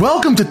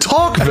 Welcome to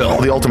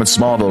Talkville, the ultimate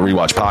Smallville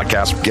rewatch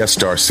podcast. Guest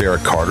star Sarah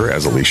Carter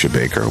as Alicia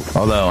Baker,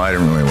 although I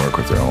didn't really work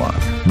with her a lot.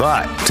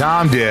 But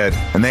Tom did,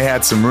 and they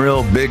had some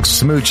real big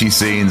smoochy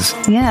scenes.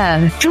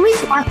 Yeah. Can we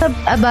talk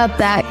about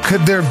that?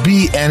 Could there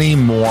be any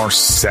more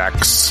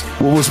sex?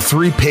 What was a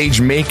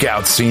 3-page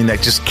makeout scene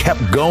that just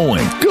kept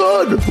going?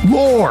 Good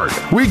Lord,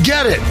 we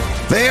get it.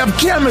 They have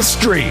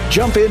chemistry.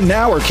 Jump in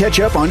now or catch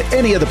up on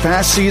any of the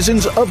past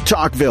seasons of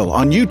Talkville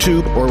on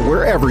YouTube or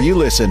wherever you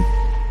listen.